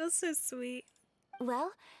 You're so sweet.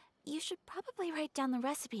 Well, you should probably write down the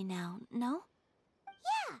recipe now, no?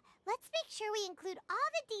 Yeah, let's make sure we include all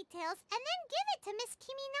the details and then give it to Miss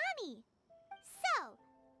Kiminami. So,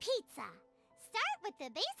 pizza. Start with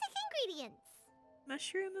the basic ingredients.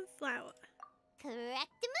 Mushroom and flour.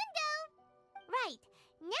 Correctamundo. Right,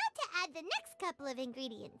 now to add the next couple of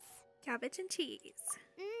ingredients. Cabbage and cheese.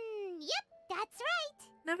 Yep, that's right.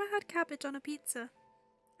 Never had cabbage on a pizza.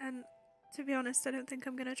 And to be honest, I don't think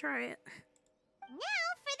I'm gonna try it. Now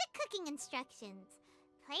for the cooking instructions.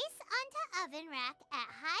 Place onto oven rack at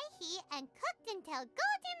high heat and cooked until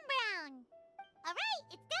golden brown. Alright,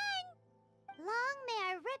 it's done. Long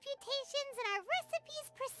may our reputations and our recipes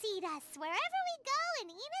precede us wherever we go in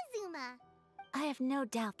Inazuma. I have no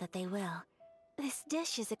doubt that they will. This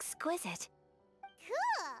dish is exquisite.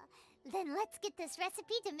 Cool! Then let's get this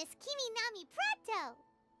recipe to Miss Kiminami pronto.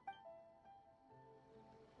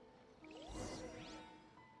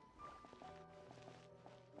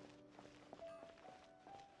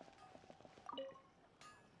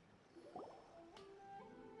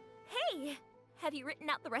 Hey! Have you written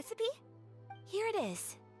out the recipe? Here it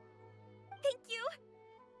is. Thank you!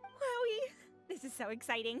 Wowie! This is so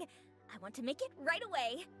exciting. I want to make it right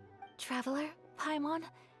away. Traveler, Paimon,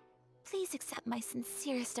 please accept my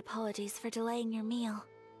sincerest apologies for delaying your meal.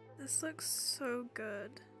 This looks so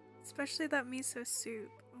good. Especially that miso soup.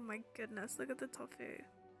 Oh my goodness, look at the tofu.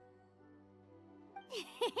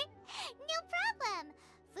 No problem.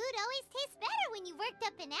 Food always tastes better when you worked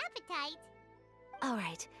up an appetite. All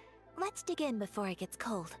right, let's dig in before it gets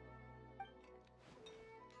cold.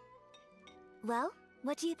 Well,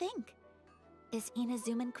 what do you think? Is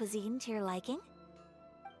Inazuman cuisine to your liking?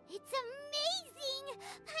 It's amazing!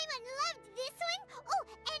 Paimon loved this one! Oh,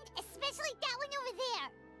 and especially that one over there!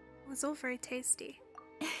 It was all very tasty.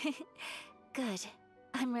 Good.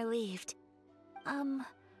 I'm relieved.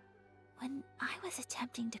 When I was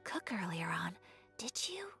attempting to cook earlier on, did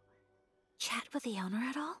you chat with the owner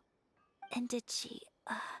at all? And did she,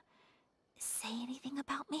 say anything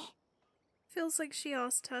about me? Feels like she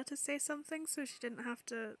asked her to say something so she didn't have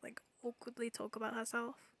to, like, awkwardly talk about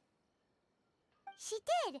herself. She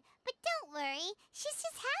did, but don't worry. She's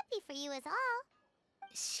just happy for you is all.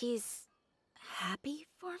 She's happy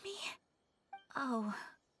for me? Oh,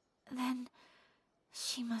 then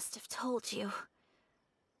she must have told you.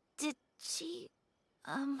 Did she,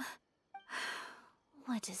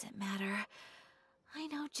 what does it matter? I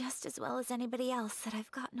know just as well as anybody else that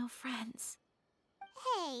I've got no friends.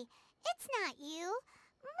 Hey, it's not you.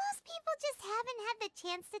 Most people just haven't had the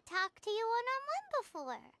chance to talk to you one-on-one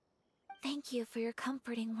before. Thank you for your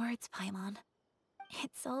comforting words, Paimon.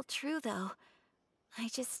 It's all true, though. I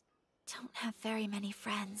just don't have very many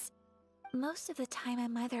friends. Most of the time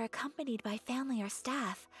I'm either accompanied by family or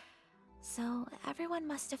staff, so everyone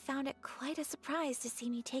must have found it quite a surprise to see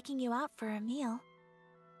me taking you out for a meal.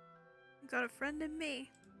 You got a friend in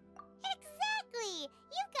me. Exactly!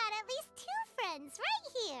 You've got at least 2 friends right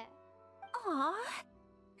here. Aww.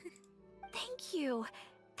 Thank you.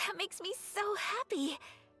 That makes me so happy.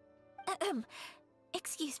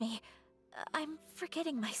 Excuse me. I'm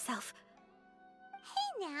forgetting myself.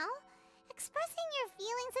 Hey now, expressing your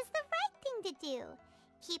feelings is the right thing to do.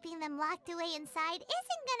 Keeping them locked away inside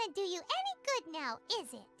isn't gonna do you any good now,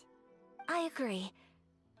 is it? I agree.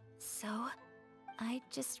 So, I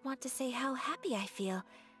just want to say how happy I feel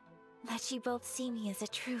that you both see me as a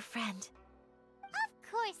true friend. Of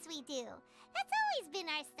course we do. That's always been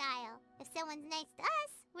our style. If someone's nice to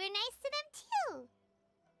us, we're nice to them too.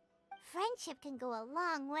 Friendship can go a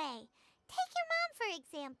long way. Take your mom, for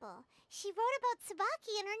example. She wrote about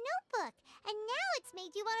Tsubaki in her notebook, and now it's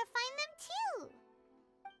made you want to find them too.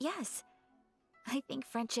 Yes. I think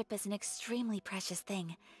friendship is an extremely precious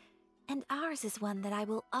thing, and ours is one that I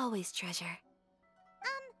will always treasure.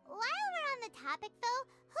 While we're on the topic though,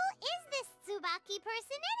 who is this Tsubaki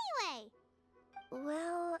person anyway?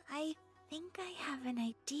 Well, I think I have an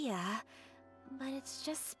idea, but it's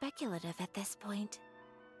just speculative at this point.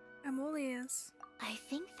 I'm all ears. I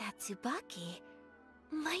think that Tsubaki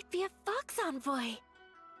might be a fox envoy.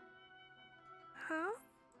 Huh?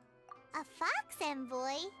 A fox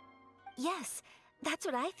envoy? Yes, that's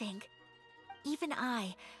what I think. Even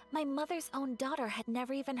I, my mother's own daughter, had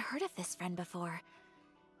never even heard of this friend before.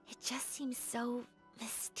 It just seems so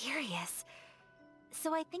mysterious.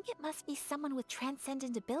 So I think it must be someone with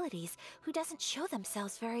transcendent abilities who doesn't show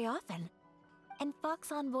themselves very often. And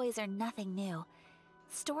fox envoys are nothing new.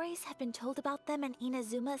 Stories have been told about them in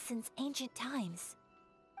Inazuma since ancient times.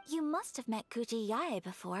 You must have met Kuji Yae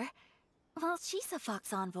before. Well, she's a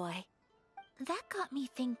fox envoy. That got me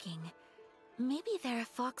thinking. Maybe there are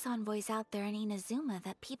fox envoys out there in Inazuma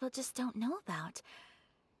that people just don't know about.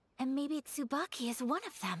 And maybe Tsubaki is one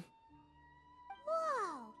of them.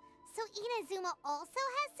 Whoa! So Inazuma also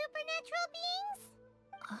has supernatural beings?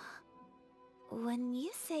 When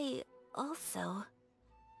you say also...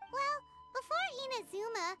 Well, before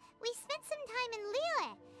Inazuma, we spent some time in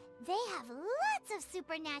Liyue. They have lots of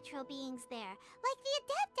supernatural beings there, like the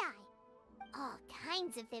Adepti. All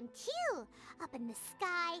kinds of them too. Up in the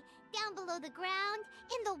sky, down below the ground,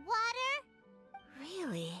 in the water.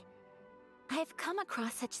 Really? I've come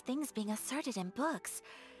across such things being asserted in books,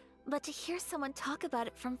 but to hear someone talk about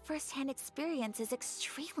it from first-hand experience is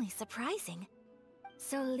extremely surprising.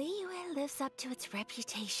 So Liyue lives up to its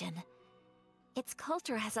reputation. Its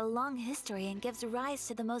culture has a long history and gives rise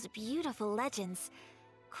to the most beautiful legends.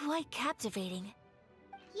 Quite captivating.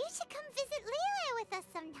 You should come visit Liyue with us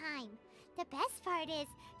sometime. The best part is,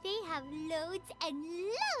 they have loads and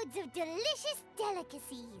loads of delicious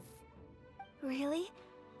delicacies. Really?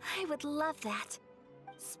 I would love that.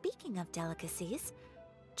 Speaking of delicacies,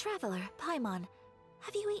 Traveler, Paimon,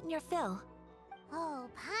 have you eaten your fill? Oh,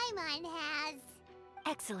 Paimon has.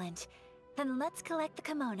 Excellent. Then let's collect the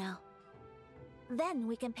kimono. Then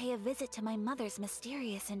we can pay a visit to my mother's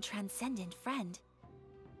mysterious and transcendent friend.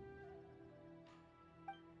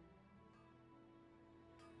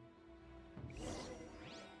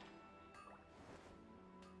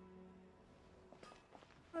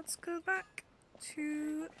 Let's go back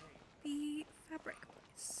to the fabric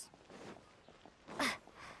place.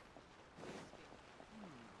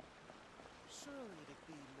 Surely it'd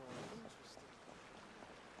be more interesting.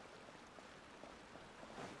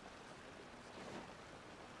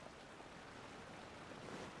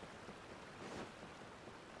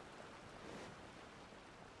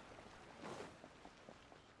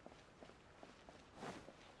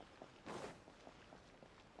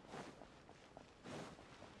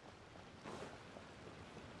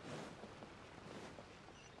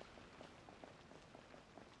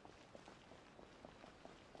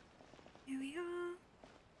 Here we are.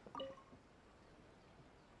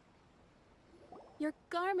 Your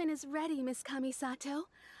garment is ready, Miss Kamisato.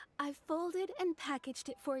 I've folded and packaged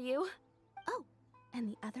it for you. Oh, and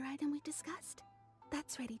the other item we discussed?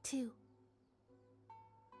 That's ready too.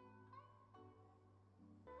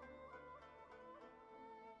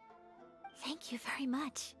 Thank you very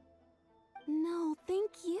much. No,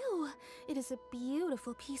 thank you. It is a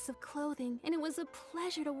beautiful piece of clothing, and it was a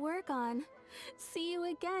pleasure to work on. See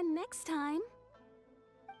you again next time.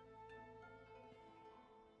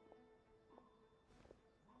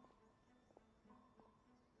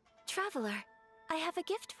 Traveler, I have a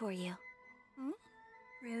gift for you. Hmm?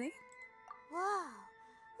 Really? Whoa,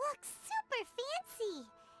 looks super fancy.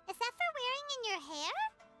 Is that for wearing in your hair?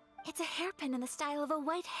 It's a hairpin in the style of a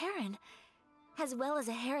white heron. As well as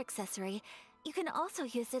a hair accessory, you can also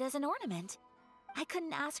use it as an ornament. I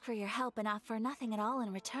couldn't ask for your help and offer nothing at all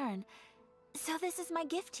in return, so this is my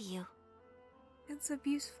gift to you. It's a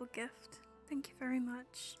beautiful gift. Thank you very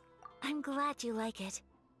much. I'm glad you like it.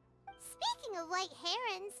 Speaking of white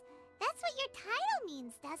herons, that's what your title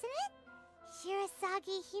means, doesn't it?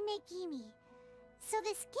 Shirasagi Himegimi. So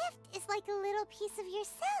this gift is like a little piece of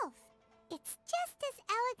yourself. It's just as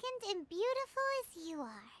elegant and beautiful as you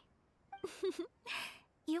are.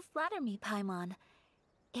 You flatter me, Paimon.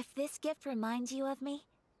 If this gift reminds you of me,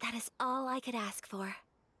 that is all I could ask for.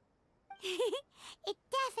 It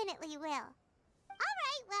definitely will.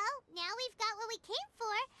 Alright, well, now we've got what we came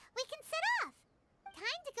for, we can set off.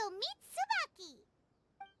 Time to go meet Tsubaki.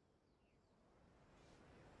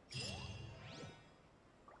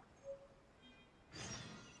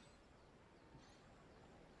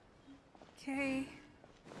 Okay.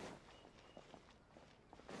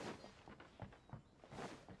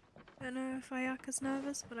 Don't know if Ayaka's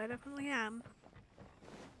nervous, but I definitely am.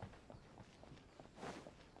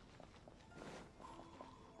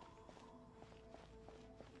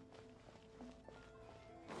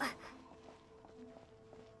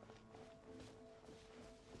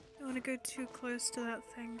 Don't want to go too close to that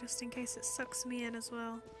thing, just in case it sucks me in as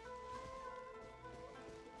well.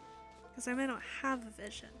 Because I may not have a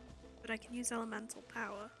vision, but I can use elemental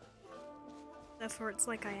power. Therefore, it's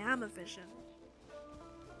like I am a vision.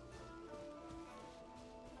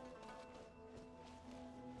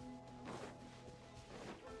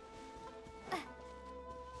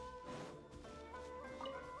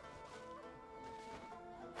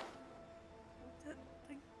 That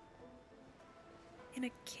thing in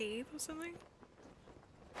a cave or something?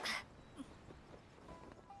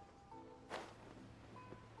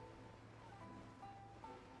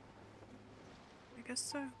 I guess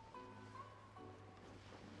so.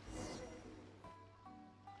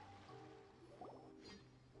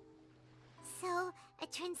 So, a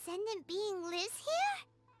transcendent being lives here?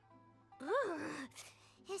 Ugh.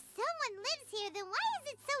 If someone lives here, then why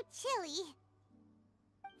is it so chilly?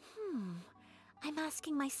 I'm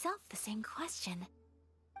asking myself the same question.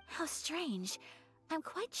 How strange. I'm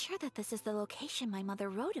quite sure that this is the location my mother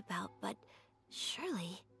wrote about, but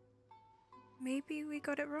surely... Maybe we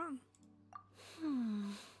got it wrong.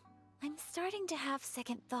 I'm starting to have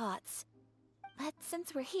second thoughts. But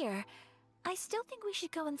since we're here, I still think we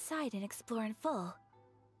should go inside and explore in full.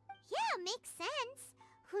 Yeah, makes sense.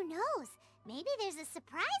 Who knows? Maybe there's a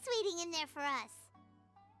surprise waiting in there for us.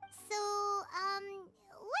 So,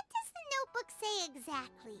 what does the notebook say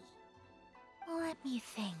exactly? Let me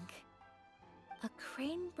think. A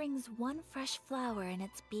crane brings one fresh flower in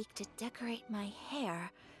its beak to decorate my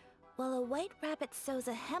hair, while a white rabbit sews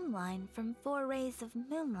a hemline from 4 rays of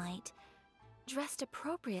moonlight. Dressed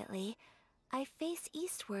appropriately, I face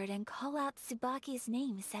eastward and call out Tsubaki's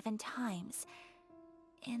name 7 times.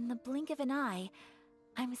 In the blink of an eye,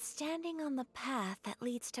 I'm standing on the path that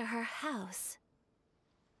leads to her house.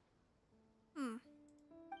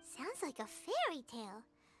 Sounds like a fairy tale.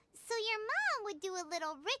 So your mom would do a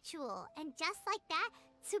little ritual, and just like that,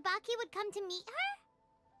 Tsubaki would come to meet her?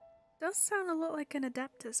 Does sound a lot like an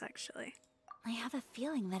Adeptus, actually. I have a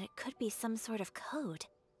feeling that it could be some sort of code.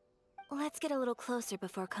 Let's get a little closer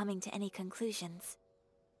before coming to any conclusions.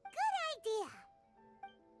 Good idea.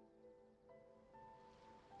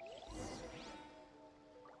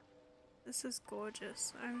 This is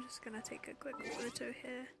gorgeous. I'm just gonna take a quick photo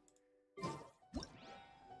here.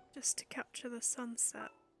 Just to capture the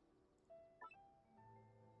sunset.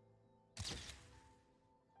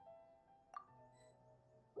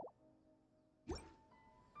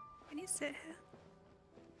 Can you sit here?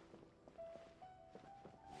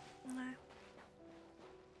 No.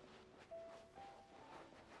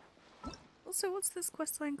 Also, what's this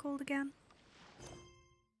questline called again?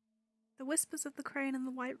 The Whispers of the Crane and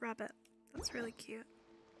the White Rabbit. That's really cute.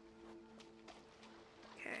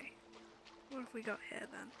 Okay. What have we got here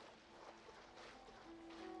then?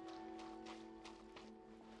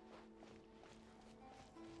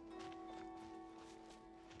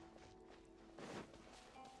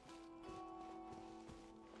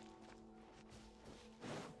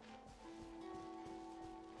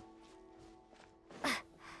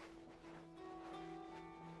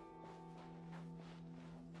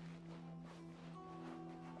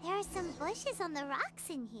 There are some bushes on the rocks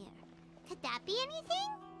in here. Could that be anything?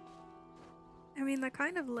 I mean, they're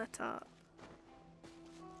kind of lit up.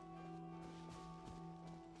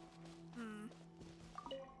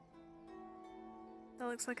 That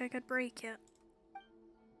looks like I could break it.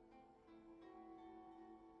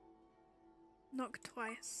 Knock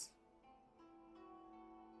twice.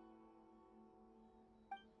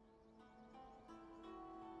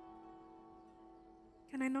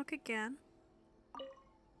 Can I knock again?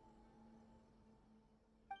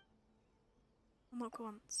 Knock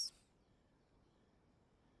once.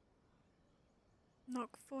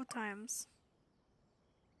 Knock 4 times.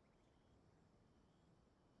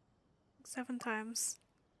 7 times.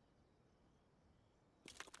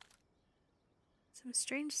 Some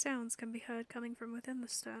strange sounds can be heard coming from within the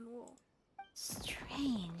stone wall.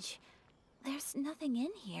 Strange. There's nothing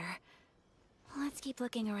in here. Let's keep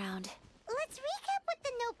looking around. Let's recap what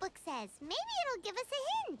the notebook says. Maybe it'll give us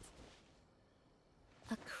a hint.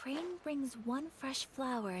 A crane brings one fresh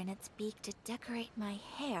flower in its beak to decorate my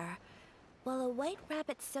hair, while a white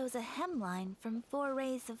rabbit sews a hemline from 4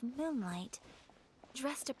 rays of moonlight.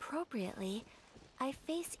 Dressed appropriately, I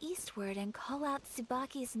face eastward and call out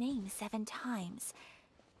Tsubaki's name 7 times.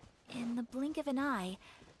 In the blink of an eye,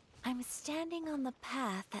 I'm standing on the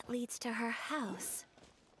path that leads to her house.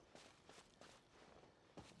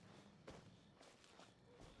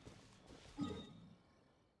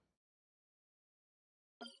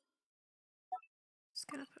 Just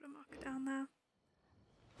gonna put a marker down there.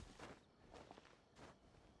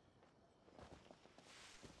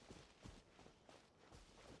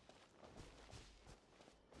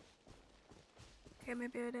 Okay,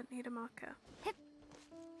 maybe I didn't need a marker. Nope.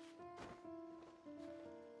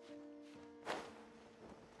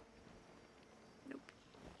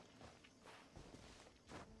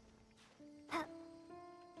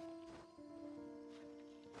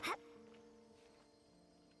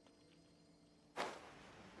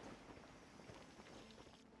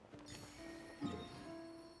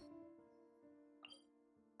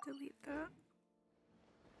 Delete that.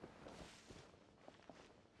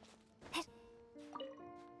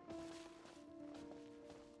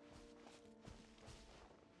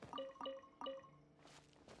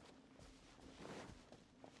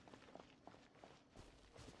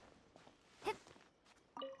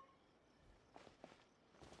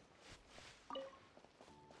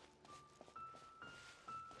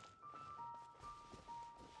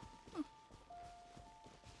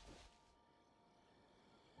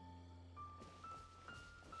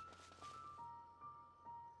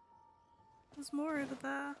 There's more over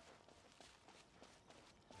there.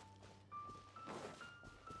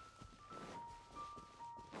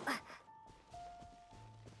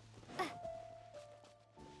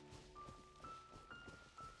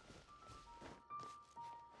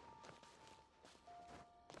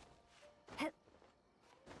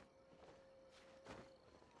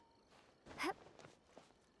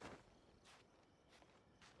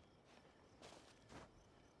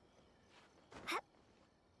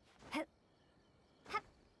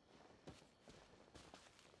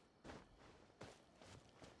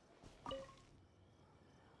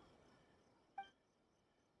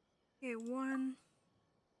 Okay, 1,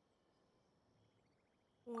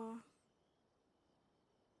 4,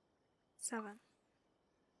 7.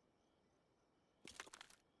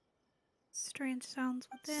 Strange sounds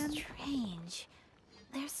within. Strange.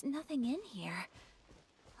 There's nothing in here.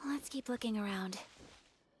 Let's keep looking around.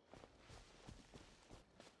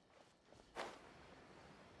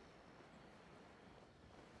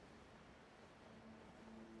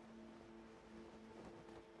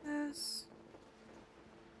 This.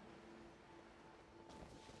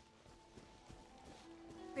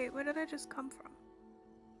 Wait, where did I just come from?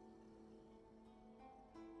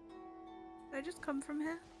 Did I just come from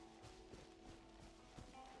here?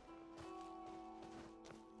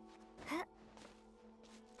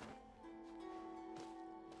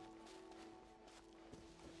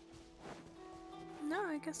 No,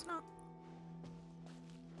 I guess not.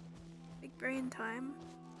 Big brain time.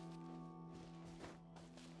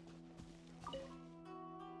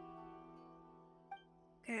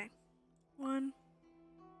 Okay. 1,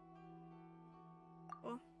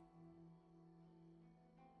 4,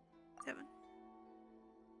 7.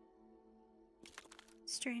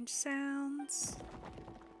 Strange sounds.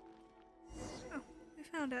 Oh, we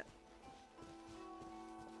found it.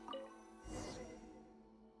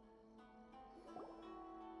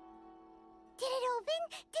 Did it open?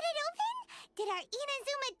 Did it open? Did our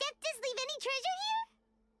Inazuma Adeptus leave any treasure here?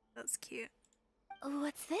 That's cute.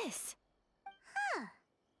 What's this? Huh.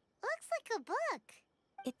 Looks like a book.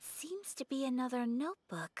 It seems to be another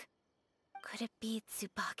notebook. Could it be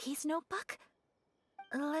Tsubaki's notebook?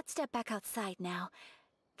 Let's step back outside now.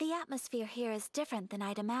 The atmosphere here is different than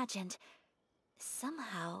I'd imagined.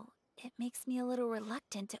 Somehow, it makes me a little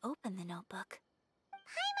reluctant to open the notebook.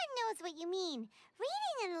 Paimon knows what you mean.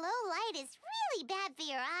 Reading in low light is really bad for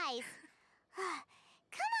your eyes.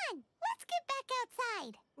 Come on, let's get back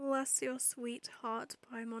outside. Bless your sweet heart,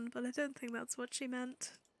 Paimon, but I don't think that's what she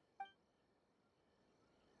meant.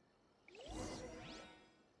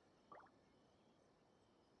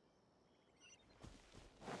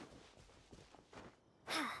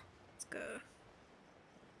 Let's go.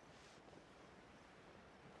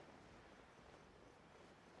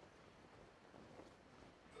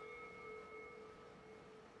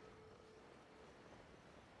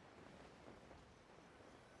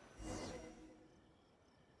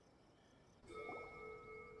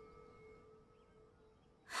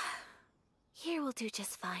 Here will do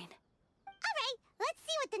just fine. Alright, let's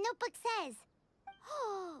see what the notebook says.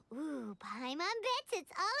 Ooh, Paimon bets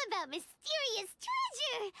it's all about mysterious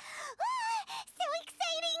treasure. So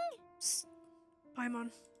exciting! Psst.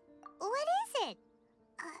 Paimon. What is it?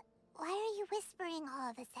 Why are you whispering all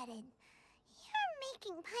of a sudden? You're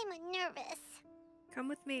making Paimon nervous. Come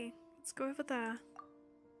with me. Let's go over there.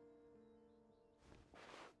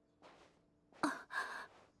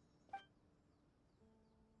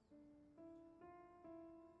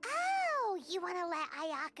 Oh, you want to let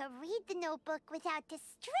Ayaka read the notebook without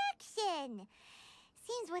distraction.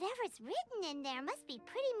 Seems whatever's written in there must be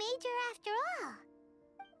pretty major after all.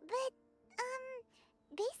 But,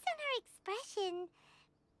 based on her expression,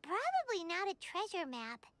 probably not a treasure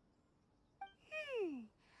map.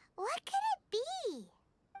 What could it be?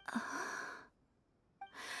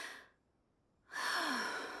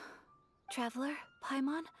 Traveler,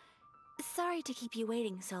 Paimon, sorry to keep you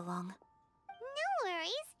waiting so long. No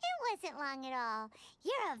worries, it wasn't long at all.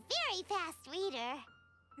 You're a very fast reader.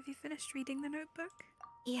 Have you finished reading the notebook?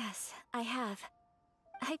 Yes, I have.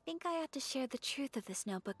 I think I ought to share the truth of this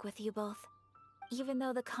notebook with you both, even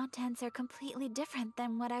though the contents are completely different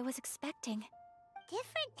than what I was expecting.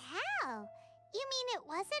 Different how? You mean it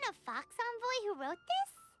wasn't a Fox Envoy who wrote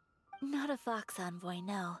this? Not a Fox Envoy,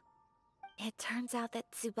 no. It turns out that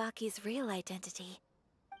Tsubaki's real identity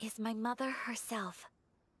is my mother herself.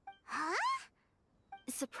 Huh?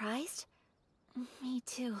 Surprised? Me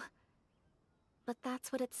too. But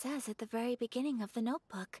that's what it says at the very beginning of the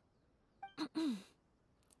notebook.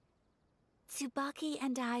 Tsubaki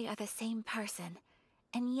and I are the same person,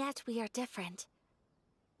 and yet we are different.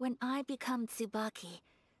 When I become Tsubaki,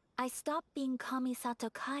 I stop being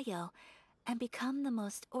Kamisato Kayo and become the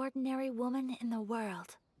most ordinary woman in the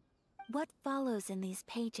world. What follows in these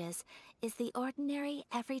pages is the ordinary,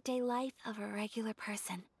 everyday life of a regular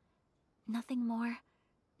person. Nothing more,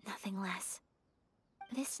 nothing less.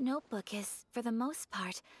 This notebook is, for the most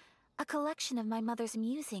part, a collection of my mother's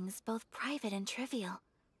musings, both private and trivial.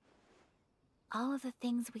 All of the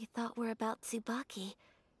things we thought were about Tsubaki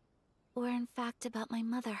were in fact about my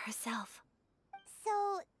mother herself.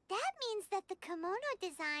 So, that means that the kimono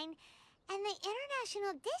design and the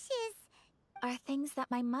international dishes are things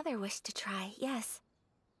that my mother wished to try, yes.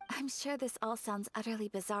 I'm sure this all sounds utterly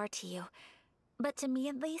bizarre to you, but to me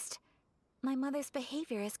at least, my mother's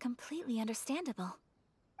behavior is completely understandable.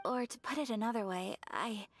 Or to put it another way,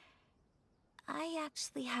 I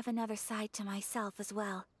actually have another side to myself as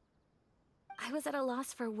well. I was at a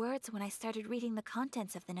loss for words when I started reading the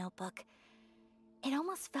contents of the notebook. It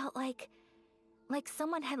almost felt like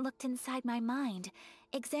someone had looked inside my mind,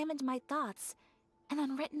 examined my thoughts, and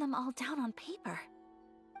then written them all down on paper.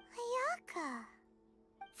 Ayaka.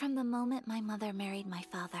 From the moment my mother married my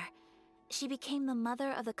father, she became the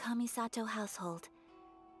mother of the Kamisato household.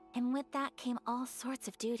 And with that came all sorts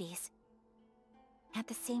of duties. At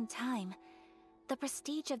the same time, the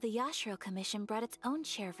prestige of the Yashiro Commission brought its own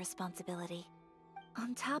share of responsibility.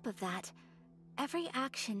 On top of that, every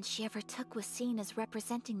action she ever took was seen as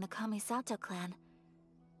representing the Kamisato clan.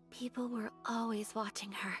 People were always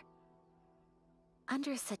watching her.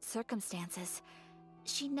 Under such circumstances,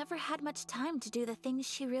 she never had much time to do the things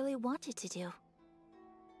she really wanted to do.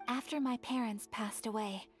 After my parents passed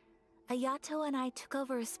away, Ayato and I took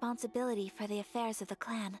over responsibility for the affairs of the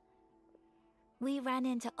clan. We ran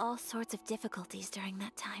into all sorts of difficulties during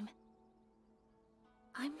that time.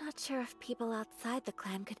 I'm not sure if people outside the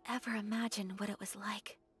clan could ever imagine what it was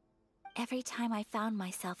like. Every time I found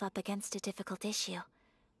myself up against a difficult issue,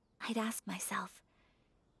 I'd ask myself,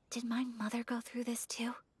 did my mother go through this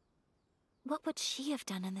too? What would she have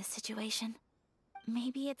done in this situation?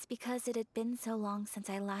 Maybe it's because it had been so long since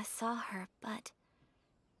I last saw her, but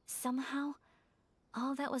somehow,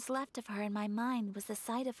 all that was left of her in my mind was the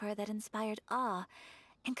side of her that inspired awe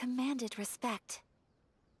and commanded respect.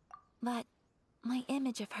 But my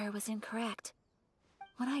image of her was incorrect.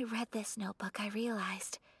 When I read this notebook, I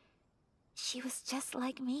realized she was just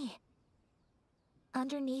like me.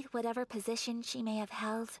 Underneath whatever position she may have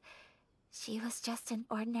held, she was just an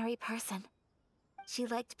ordinary person. She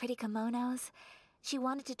liked pretty kimonos. She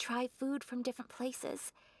wanted to try food from different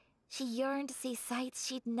places. She yearned to see sights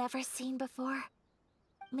she'd never seen before.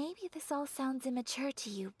 Maybe this all sounds immature to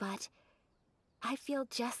you, but I feel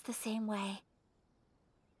just the same way.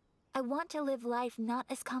 I want to live life not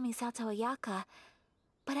as Kamisato Ayaka,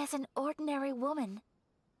 but as an ordinary woman.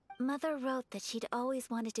 Mother wrote that she'd always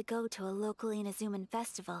wanted to go to a local Inazuman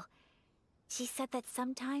festival. She said that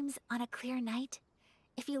sometimes, on a clear night,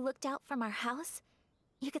 if you looked out from our house,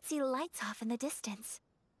 you could see lights off in the distance.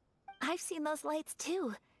 I've seen those lights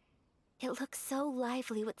too. It looks so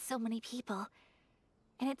lively with so many people.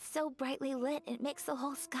 And it's so brightly lit, it makes the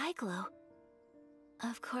whole sky glow.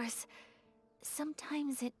 Of course,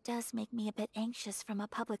 sometimes it does make me a bit anxious from a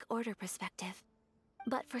public order perspective.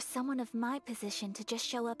 But for someone of my position to just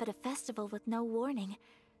show up at a festival with no warning,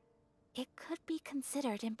 it could be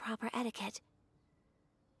considered improper etiquette.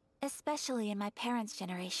 especially in my parents'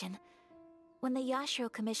 generation, when the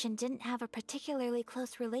Yashiro Commission didn't have a particularly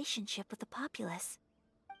close relationship with the populace.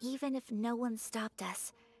 Even if no one stopped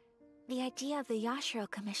us, the idea of the Yashiro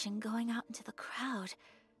Commission going out into the crowd,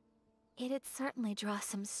 it'd certainly draw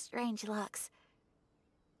some strange looks.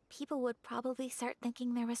 People would probably start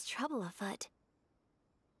thinking there was trouble afoot.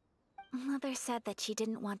 Mother said that she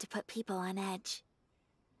didn't want to put people on edge.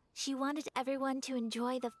 She wanted everyone to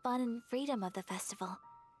enjoy the fun and freedom of the festival.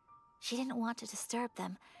 She didn't want to disturb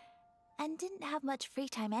them, and didn't have much free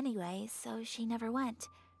time anyway, so she never went.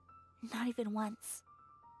 Not even once.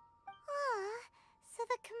 Aw, so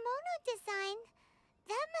the kimono design,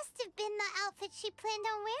 that must have been the outfit she planned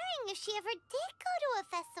on wearing if she ever did go to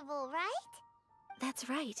a festival, right? That's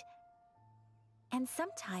right. And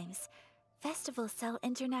sometimes, festivals sell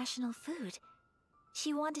international food.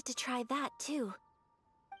 She wanted to try that too.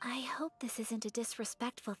 I hope this isn't a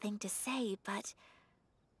disrespectful thing to say, but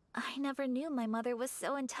I never knew my mother was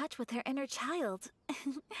so in touch with her inner child.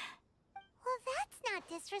 Well, that's not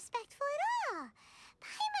disrespectful at all.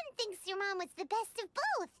 Paimon thinks your mom was the best of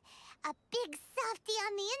both. A big softie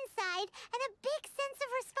on the inside and a big sense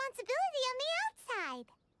of responsibility on the outside.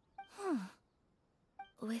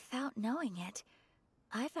 Without knowing it,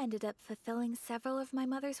 I've ended up fulfilling several of my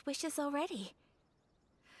mother's wishes already.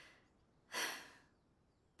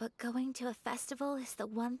 But going to a festival is the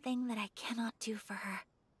one thing that I cannot do for her.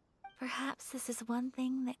 Perhaps this is one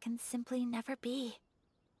thing that can simply never be.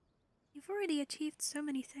 You've already achieved so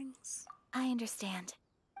many things. I understand.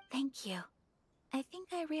 Thank you. I think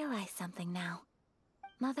I realize something now.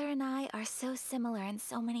 Mother and I are so similar in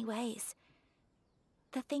so many ways.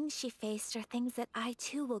 The things she faced are things that I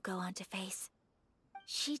too will go on to face.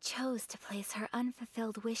 She chose to place her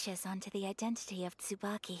unfulfilled wishes onto the identity of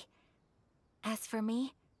Tsubaki. As for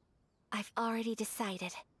me, I've already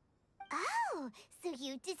decided. Oh, so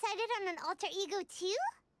you decided on an alter ego too?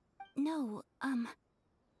 No,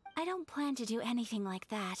 I don't plan to do anything like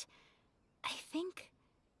that. I think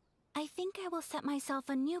I will set myself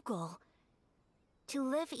a new goal. To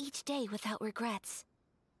live each day without regrets.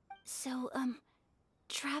 So,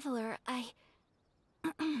 Traveler,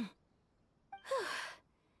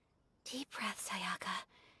 Deep breaths, Ayaka.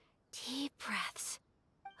 Deep breaths.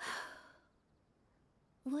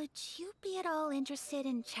 Would you be at all interested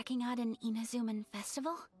in checking out an Inazuman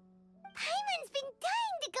festival? Paimon's been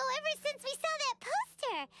dying to go ever since we saw that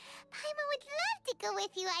poster. Paimon would love to go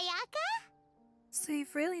with you, Ayaka. So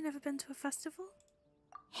you've really never been to a festival?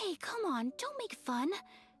 Hey, come on, don't make fun.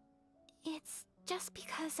 It's just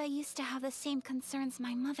because I used to have the same concerns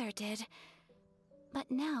my mother did.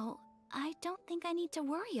 But now, I don't think I need to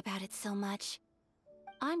worry about it so much.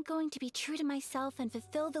 I'm going to be true to myself and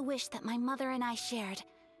fulfill the wish that my mother and I shared.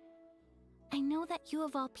 I know that you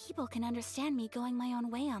of all people can understand me going my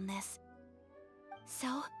own way on this.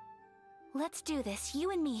 So, let's do this,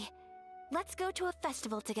 you and me. Let's go to a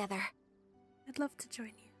festival together. I'd love to join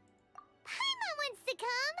you. Paimon wants to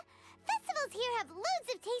come! Festivals here have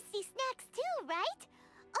loads of tasty snacks too, right?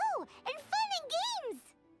 Oh, and fun and games!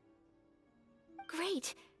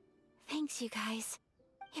 Great. Thanks, you guys.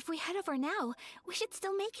 If we head over now, we should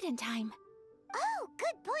still make it in time. Oh,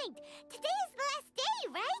 good point. Today is the last day,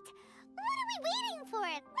 right? What are we waiting for?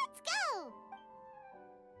 Let's go!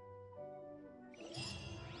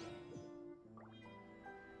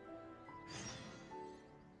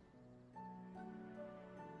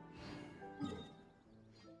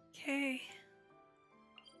 Okay.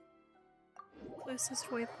 Closest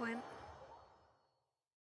waypoint.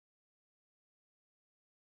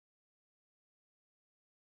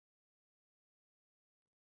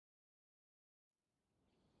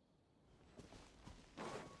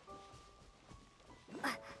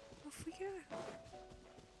 Off we go.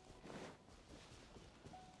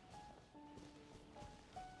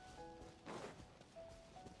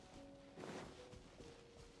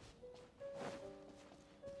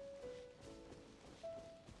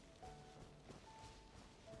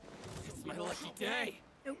 It's my lucky day.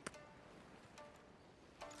 Nope.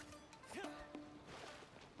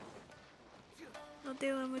 Not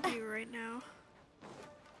dealing with you right now.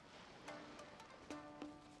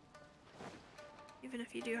 Even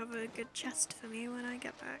if you do have a good chest for me when I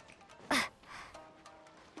get back.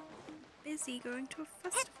 Busy going to a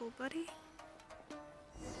festival, buddy.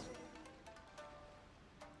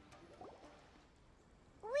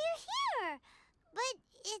 We're here! But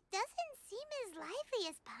it doesn't seem as lively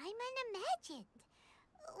as Paimon imagined.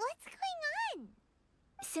 What's going on?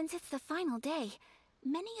 Since it's the final day,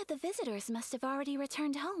 many of the visitors must have already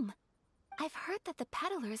returned home. I've heard that the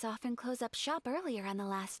peddlers often close up shop earlier on the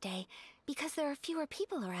last day, because there are fewer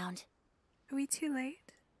people around. Are we too late?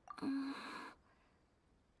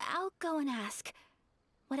 I'll go and ask.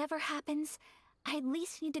 Whatever happens, I at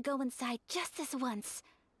least need to go inside just this once.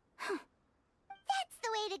 That's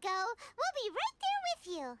the way to go. We'll be right there with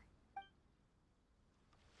you.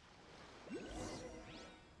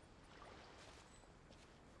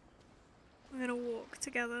 We're gonna walk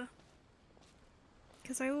together.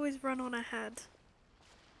 Because I always run on ahead.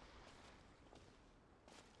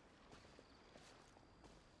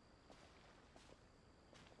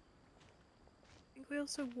 I think we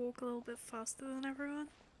also walk a little bit faster than everyone.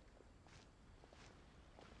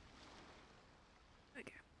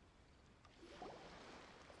 Okay.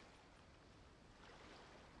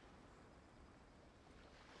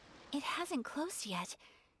 It hasn't closed yet.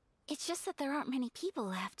 It's just that there aren't many people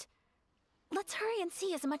left. Let's hurry and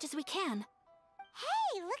see as much as we can.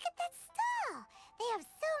 Hey, look at that stall! They have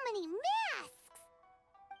so many masks!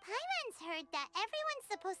 Paimon's heard that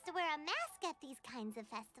everyone's supposed to wear a mask at these kinds of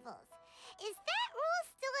festivals. Is that rule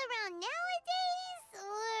still around nowadays,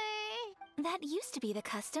 or...? That used to be the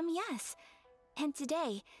custom, yes. And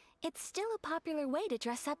today, it's still a popular way to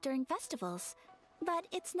dress up during festivals. But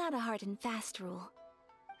it's not a hard and fast rule.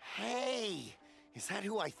 Hey! Is that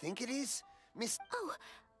who I think it is? Miss...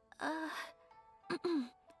 Oh,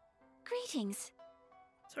 greetings.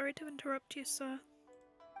 Sorry to interrupt you, sir.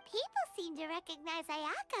 People seem to recognize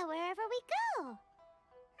ayaka wherever we go.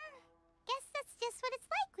 Guess that's just what it's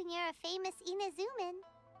like when you're a famous Inazuman.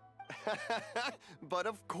 But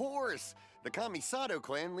of course! The Kamisato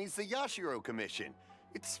clan leads the Yashiro Commission.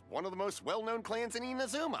 It's one of the most well-known clans in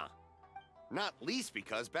Inazuma. Not least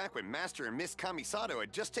because back when Master and Miss Kamisato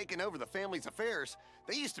had just taken over the family's affairs,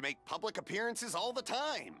 they used to make public appearances all the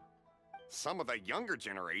time. Some of the younger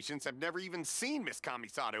generations have never even seen Miss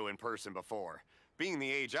Kamisato in person before. Being the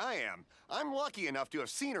age I am, I'm lucky enough to have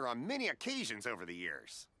seen her on many occasions over the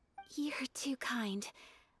years. You're too kind.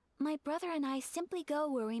 My brother and I simply go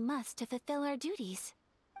where we must to fulfill our duties.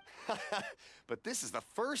 But this is the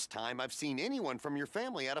first time I've seen anyone from your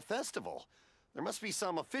family at a festival. There must be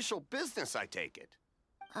some official business, I take it.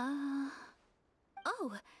 Oh,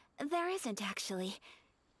 there isn't actually.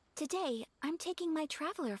 Today, I'm taking my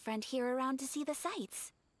traveler friend here around to see the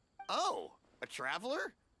sights. Oh, a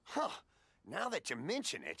traveler? Huh. Now that you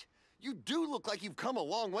mention it, you do look like you've come a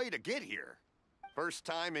long way to get here. First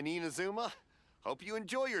time in Inazuma? Hope you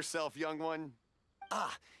enjoy yourself, young one.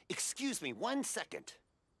 Ah, excuse me 1 second.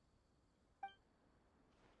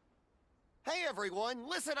 Hey everyone,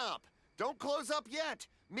 listen up! Don't close up yet!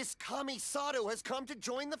 Miss Kamisato has come to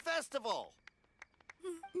join the festival!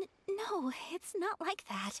 No, it's not like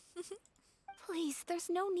that. Please, there's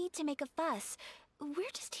no need to make a fuss. We're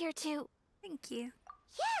just here to... Thank you.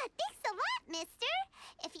 Yeah, thanks a lot, mister.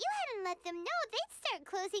 If you hadn't let them know, they'd start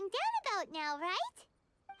closing down about now, right?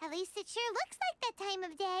 At least it sure looks like that time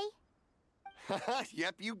of day.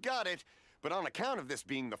 Yep, you got it. But on account of this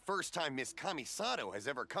being the first time Miss Kamisato has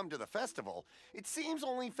ever come to the festival, it seems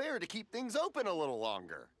only fair to keep things open a little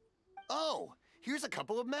longer. Oh, here's a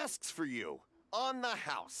couple of masks for you. On the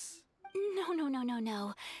house.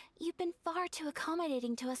 No. You've been far too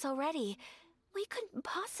accommodating to us already. We couldn't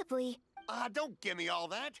possibly... Don't give me all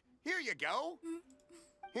that. Here you go.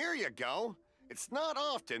 Here you go. It's not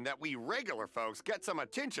often that we regular folks get some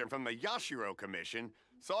attention from the Yashiro Commission,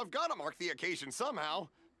 so I've got to mark the occasion somehow.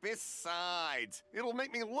 Besides, it'll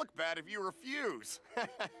make me look bad if you refuse.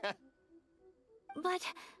 But...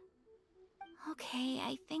 Okay,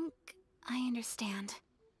 I think I understand.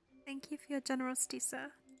 Thank you for your generosity,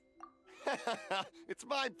 sir. It's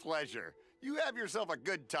my pleasure. You have yourself a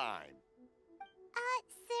good time.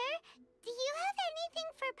 Sir, do you have anything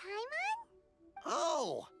for Paimon?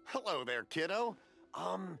 Oh, hello there, kiddo.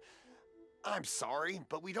 I'm sorry,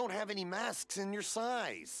 but we don't have any masks in your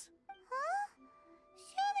size. Huh?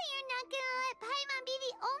 Surely you're not gonna let Paimon be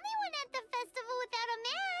the only one at the festival without a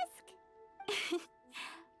mask?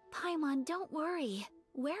 Paimon, don't worry.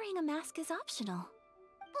 Wearing a mask is optional.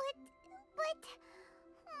 But...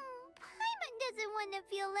 Paimon doesn't want to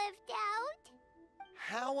feel left out.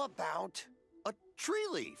 How about a tree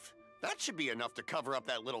leaf? That should be enough to cover up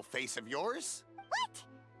that little face of yours. What?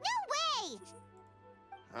 No way!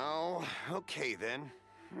 Oh, okay then.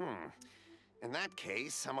 In that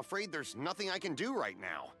case, I'm afraid there's nothing I can do right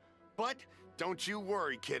now. But don't you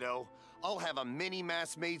worry, kiddo. I'll have a mini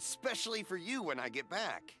mask made specially for you when I get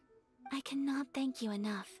back. I cannot thank you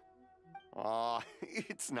enough. Aw,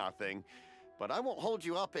 it's nothing. But I won't hold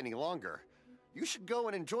you up any longer. You should go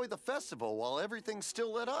and enjoy the festival while everything's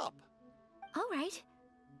still lit up. All right.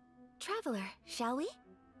 Traveler, shall we?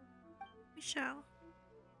 We shall.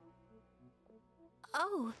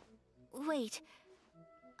 Oh, wait.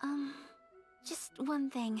 just one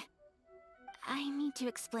thing. I need to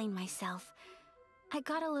explain myself. I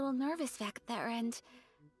got a little nervous back there and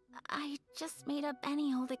I just made up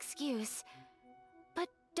any old excuse. But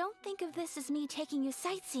don't think of this as me taking you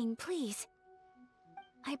sightseeing, please.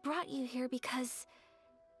 I brought you here because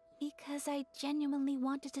I genuinely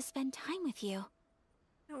wanted to spend time with you.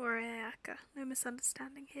 Don't worry, Ayaka. No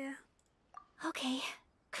misunderstanding here. Okay,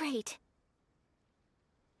 great.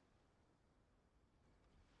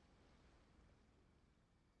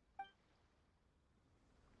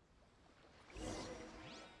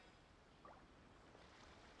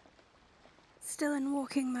 Still in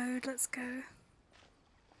walking mode, let's go.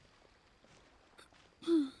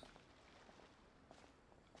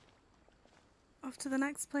 Off to the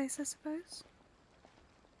next place, I suppose.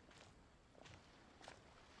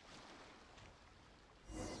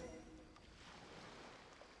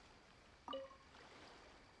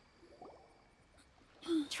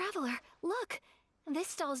 Traveler, look! This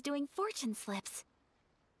stall's doing fortune slips.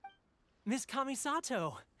 Miss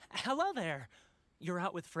Kamisato! Hello there! You're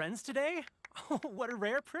out with friends today? Oh, what a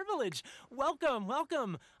rare privilege! Welcome,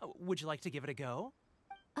 welcome! Would you like to give it a go?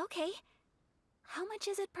 Okay. How much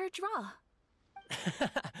is it per draw?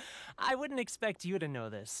 I wouldn't expect you to know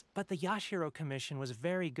this, but the Yashiro Commission was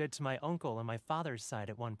very good to my uncle on my father's side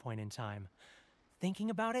at one point in time. Thinking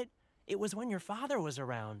about it, it was when your father was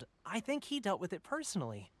around. I think he dealt with it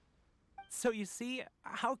personally. So you see,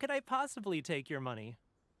 how could I possibly take your money?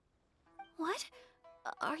 What?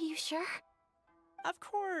 Are you sure? Of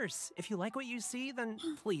course! If you like what you see, then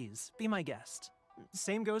please, be my guest.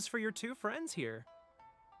 Same goes for your two friends here.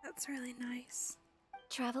 That's really nice.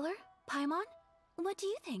 Traveler? Paimon? What do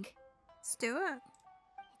you think? Let's do it.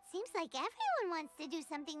 It seems like everyone wants to do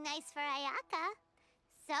something nice for Ayaka.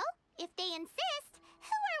 So, if they insist,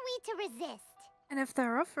 who are we to resist? And if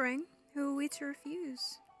they're offering, who are we to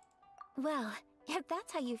refuse? Well, if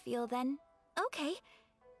that's how you feel, then okay.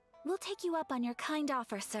 We'll take you up on your kind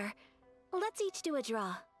offer, sir. Let's each do a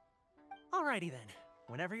draw. Alrighty then,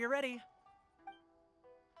 whenever you're ready.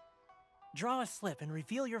 Draw a slip and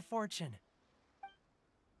reveal your fortune.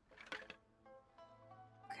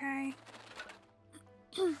 Okay.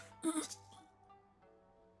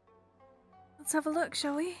 Let's have a look,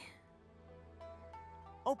 shall we?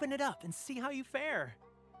 Open it up and see how you fare.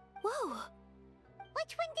 Whoa!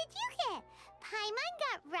 Which one did you get? Paimon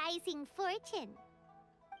got Rising Fortune.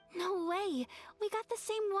 No way! We got the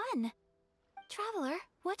same one! Traveler,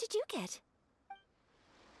 what did you get?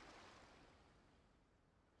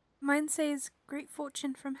 Mine says Great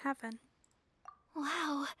Fortune from Heaven.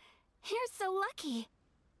 Wow, you're so lucky!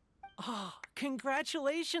 Oh,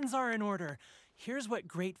 congratulations are in order. Here's what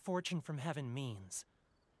great fortune from heaven means.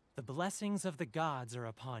 The blessings of the gods are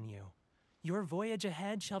upon you. Your voyage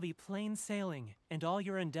ahead shall be plain sailing, and all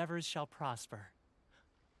your endeavors shall prosper.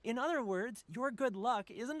 In other words, your good luck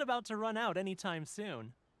isn't about to run out anytime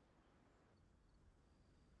soon.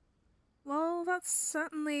 Well, that's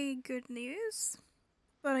certainly good news,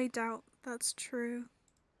 but I doubt that's true.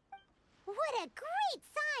 What a great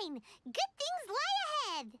sign! Good things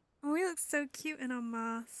lie ahead! We look so cute in our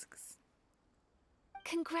masks.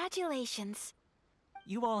 Congratulations.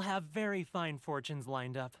 You all have very fine fortunes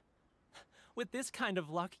lined up. With this kind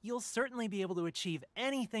of luck, you'll certainly be able to achieve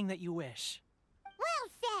anything that you wish. Well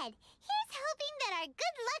said! Here's hoping that our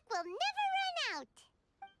good luck will never run out!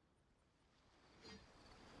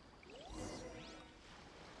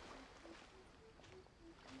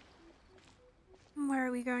 Where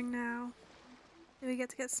are we going now? Do we get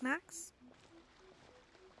to get snacks?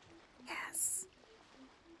 Yes.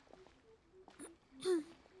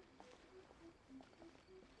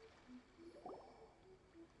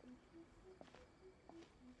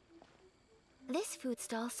 This food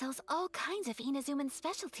stall sells all kinds of Inazuman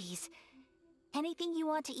specialties. Anything you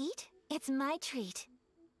want to eat, it's my treat.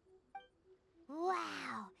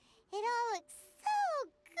 Wow! It all looks so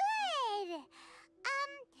good!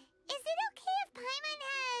 Is it okay if Paimon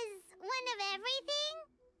has one of everything?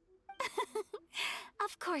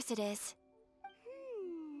 Of course it is.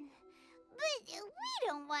 But we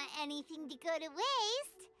don't want anything to go to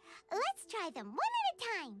waste. Let's try them one at a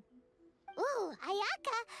time. Ooh,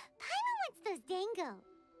 Ayaka, Paimon wants those dango.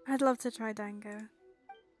 I'd love to try dango.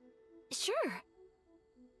 Sure.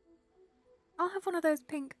 I'll have one of those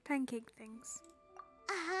pink pancake things.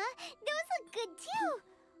 Uh-huh, those look good too.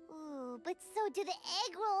 Ooh, but so do the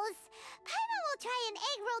egg rolls. Paimon will try an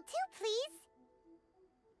egg roll too, please.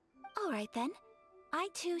 All right then. I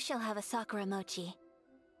too shall have a Sakura mochi.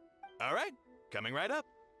 All right, coming right up.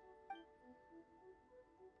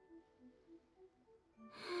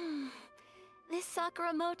 This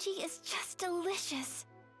Sakura mochi is just delicious.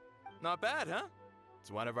 Not bad, huh?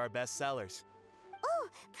 It's one of our best sellers. Oh,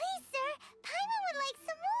 please, sir. Paimon would like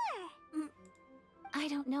some more. I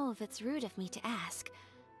don't know if it's rude of me to ask,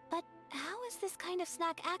 but how is this kind of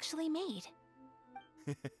snack actually made?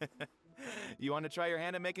 You want to try your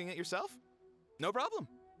hand at making it yourself? No problem.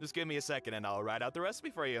 Just give me a second and I'll write out the recipe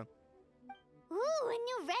for you. Ooh, a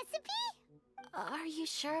new recipe? Are you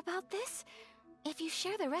sure about this? If you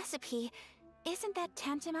share the recipe, isn't that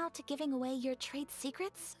tantamount to giving away your trade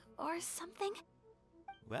secrets or something?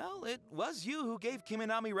 Well, it was you who gave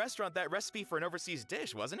Kiminami Restaurant that recipe for an overseas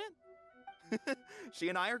dish, wasn't it? She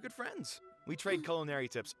and I are good friends. We trade culinary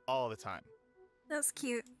tips all the time. That's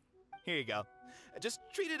cute. Here you go. Just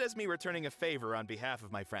treat it as me returning a favor on behalf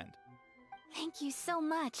of my friend. Thank you so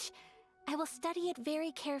much. I will study it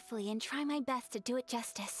very carefully and try my best to do it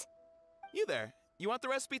justice. You there, you want the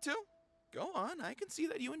recipe too? Go on, I can see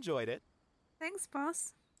that you enjoyed it. Thanks,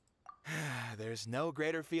 boss. There's no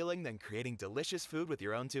greater feeling than creating delicious food with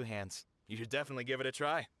your own two hands. You should definitely give it a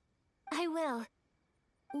try. I will.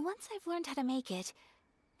 Once I've learned how to make it,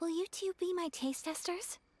 will you two be my taste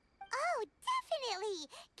testers? Oh, definitely!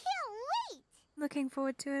 Can't wait! Looking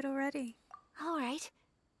forward to it already. All right.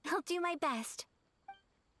 I'll do my best.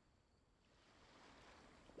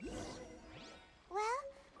 Well,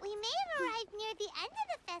 we may have arrived near the end of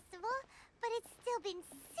the festival, but it's still been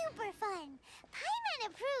super fun. Paimon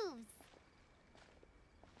approves.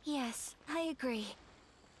 Yes, I agree.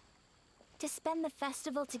 To spend the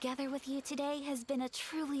festival together with you today has been a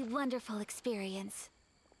truly wonderful experience.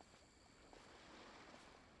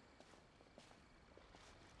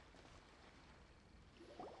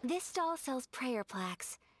 This stall sells prayer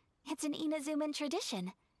plaques. It's an Inazuman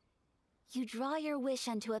tradition. You draw your wish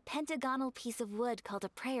onto a pentagonal piece of wood called a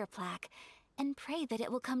prayer plaque, and pray that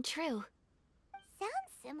it will come true.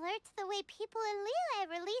 Sounds similar to the way people in Liyue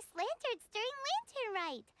release lanterns during Lantern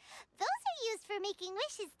Rite. Those are used for making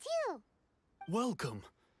wishes, too. Welcome.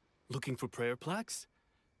 Looking for prayer plaques?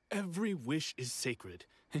 Every wish is sacred,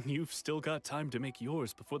 and you've still got time to make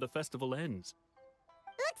yours before the festival ends.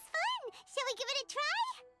 Looks fun! Shall we give it a try?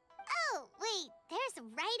 Oh, wait, there's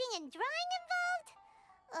writing and drawing involved?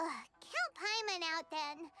 Ugh, count Paimon out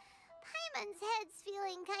then. Paimon's head's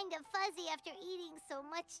feeling kind of fuzzy after eating so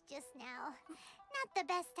much just now. Not the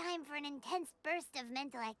best time for an intense burst of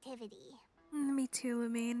mental activity. Me too,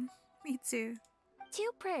 Lumine. Me too.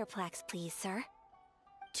 2 prayer plaques, please, sir.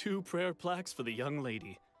 2 prayer plaques for the young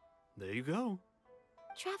lady. There you go.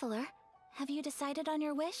 Traveler, have you decided on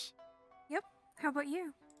your wish? Yep. How about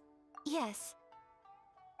you? Yes.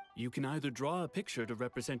 You can either draw a picture to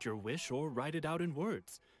represent your wish or write it out in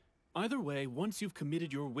words. Either way, once you've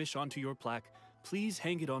committed your wish onto your plaque, please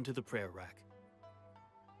hang it onto the prayer rack.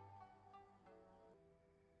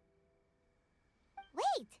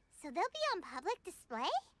 Wait, so they'll be on public display?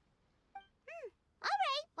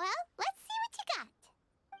 Alright, well, let's see what you got.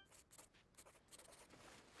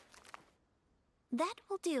 That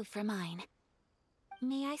will do for mine.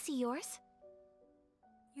 May I see yours?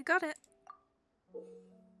 You got it.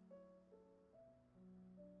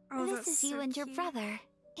 Oh, this that's is you so and your cute. brother,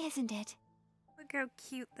 isn't it? Look how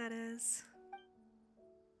cute that is.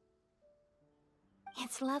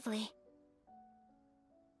 It's lovely.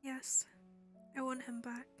 Yes. I want him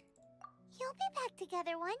back. You'll be back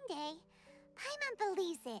together one day. Paimon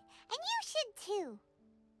believes it, and you should too.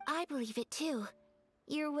 I believe it too.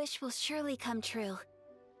 Your wish will surely come true.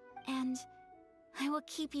 And I will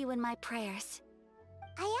keep you in my prayers.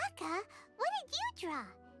 Ayaka, what did you draw?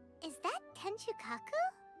 Is that Tenchukaku?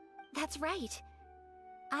 That's right.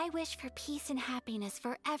 I wish for peace and happiness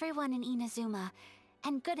for everyone in Inazuma,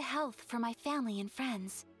 and good health for my family and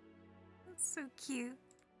friends. That's so cute.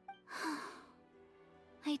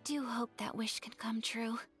 I do hope that wish can come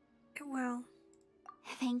true. It will.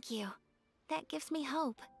 Thank you. That gives me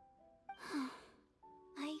hope.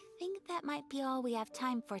 I think that might be all we have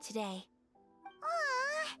time for today.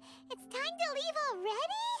 Aw, it's time to leave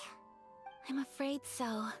already? I'm afraid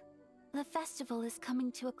so. The festival is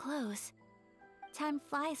coming to a close. Time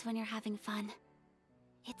flies when you're having fun.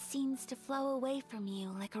 It seems to flow away from you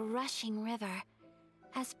like a rushing river,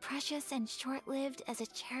 as precious and short-lived as a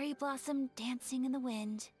cherry blossom dancing in the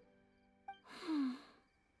wind.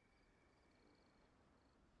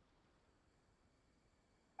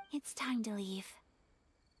 It's time to leave.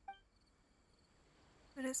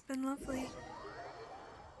 But it's been lovely.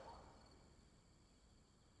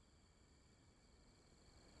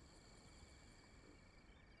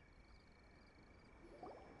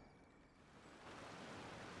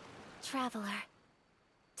 Traveler,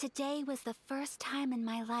 today was the first time in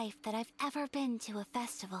my life that I've ever been to a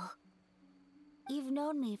festival. You've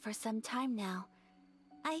known me for some time now,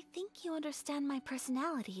 I think you understand my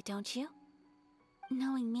personality, don't you?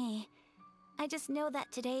 Knowing me, I just know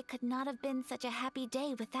that today could not have been such a happy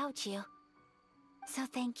day without you. So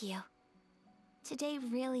thank you. Today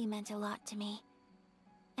really meant a lot to me.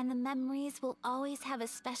 And the memories will always have a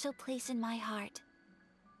special place in my heart.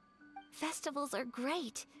 Festivals are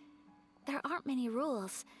great. There aren't many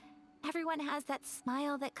rules. Everyone has that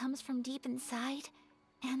smile that comes from deep inside.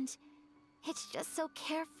 And it's just so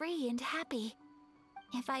carefree and happy.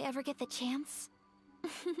 If I ever get the chance,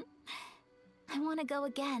 I want to go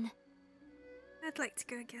again. I'd like to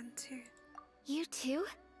go again too. You too?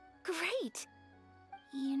 Great!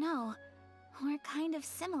 You know, we're kind of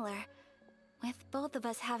similar, with both of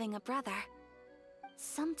us having a brother.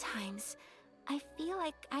 Sometimes, I feel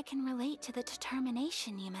like I can relate to the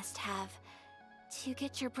determination you must have to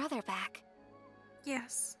get your brother back.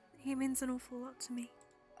 Yes, he means an awful lot to me.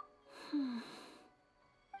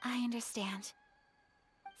 I understand.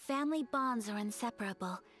 Family bonds are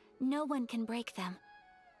inseparable. No one can break them.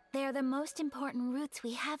 They are the most important roots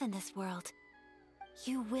we have in this world.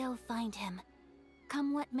 You will find him.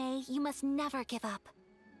 Come what may, you must never give up.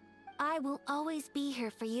 I will always be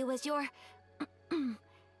here for you as your...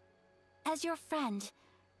 as your friend.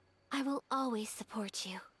 I will always support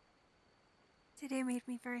you. Today made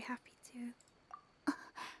me very happy too.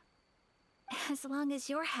 As long as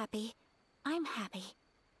you're happy, I'm happy.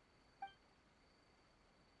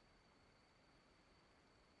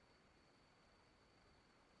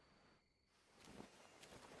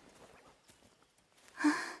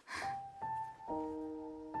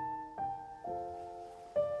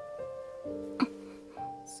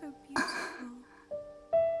 So beautiful.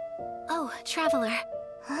 Oh, Traveler.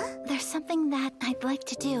 There's something that I'd like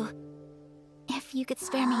to do. If you could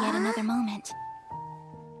spare me yet another moment.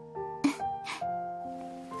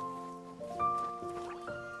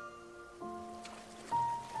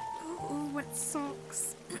 Oh, wet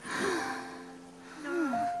socks.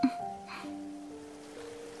 No.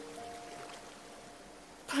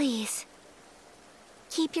 Please,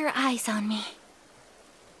 keep your eyes on me.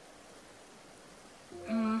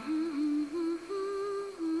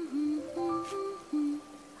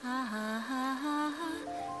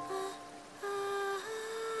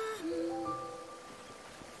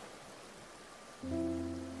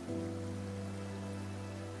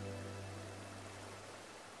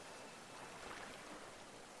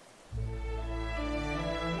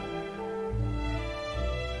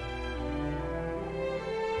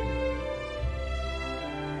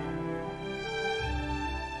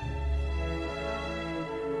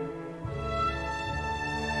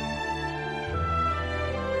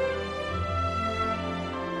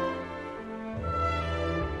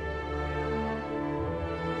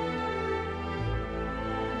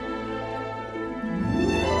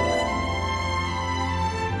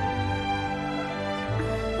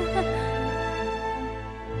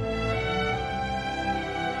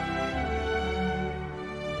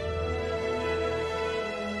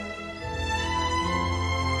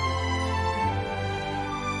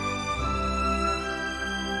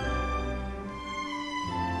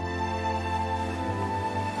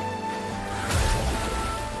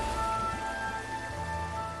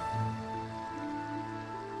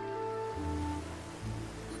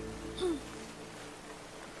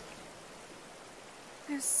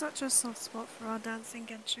 There's such a soft spot for our dancing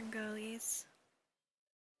Genshin girlies.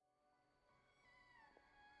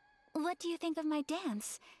 What do you think of my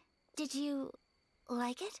dance? Did you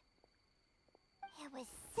like it? It was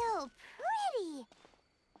so pretty.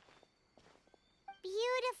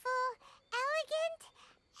 Beautiful, elegant,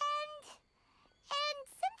 and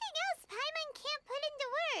something else Paimon can't put into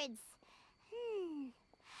words.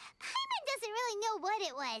 Paimon doesn't really know what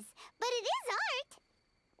it was, but it is art.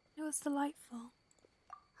 It was delightful.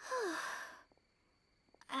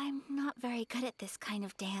 I'm not very good at this kind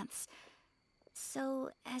of dance. So,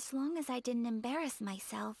 as long as I didn't embarrass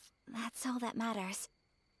myself, that's all that matters.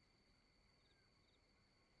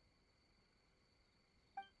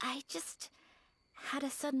 I just had a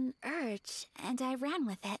sudden urge, and I ran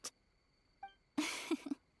with it.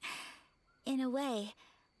 In a way,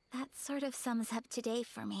 that sort of sums up today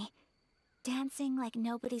for me. Dancing like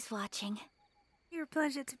nobody's watching. You're a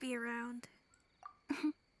pleasure to be around.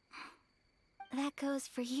 That goes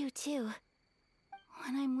for you, too.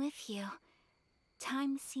 When I'm with you,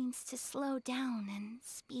 time seems to slow down and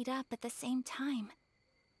speed up at the same time.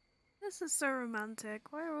 This is so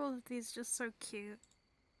romantic. Why are all of these just so cute?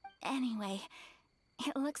 Anyway,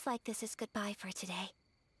 it looks like this is goodbye for today.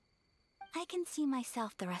 I can see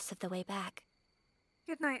myself the rest of the way back.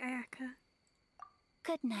 Good night, Ayaka.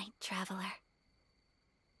 Good night, Traveler.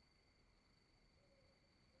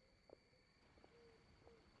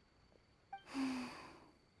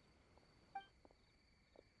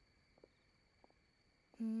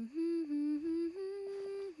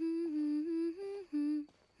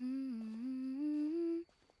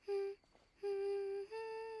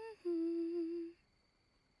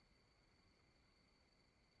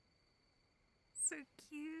 So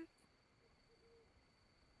cute.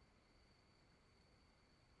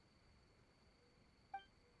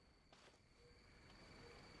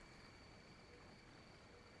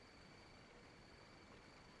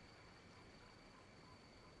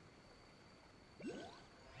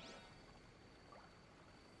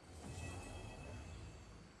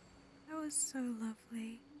 That was so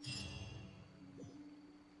lovely.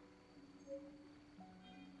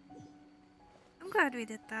 I'm glad we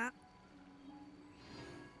did that.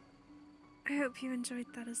 I hope you enjoyed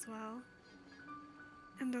that as well.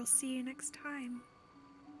 And I'll see you next time.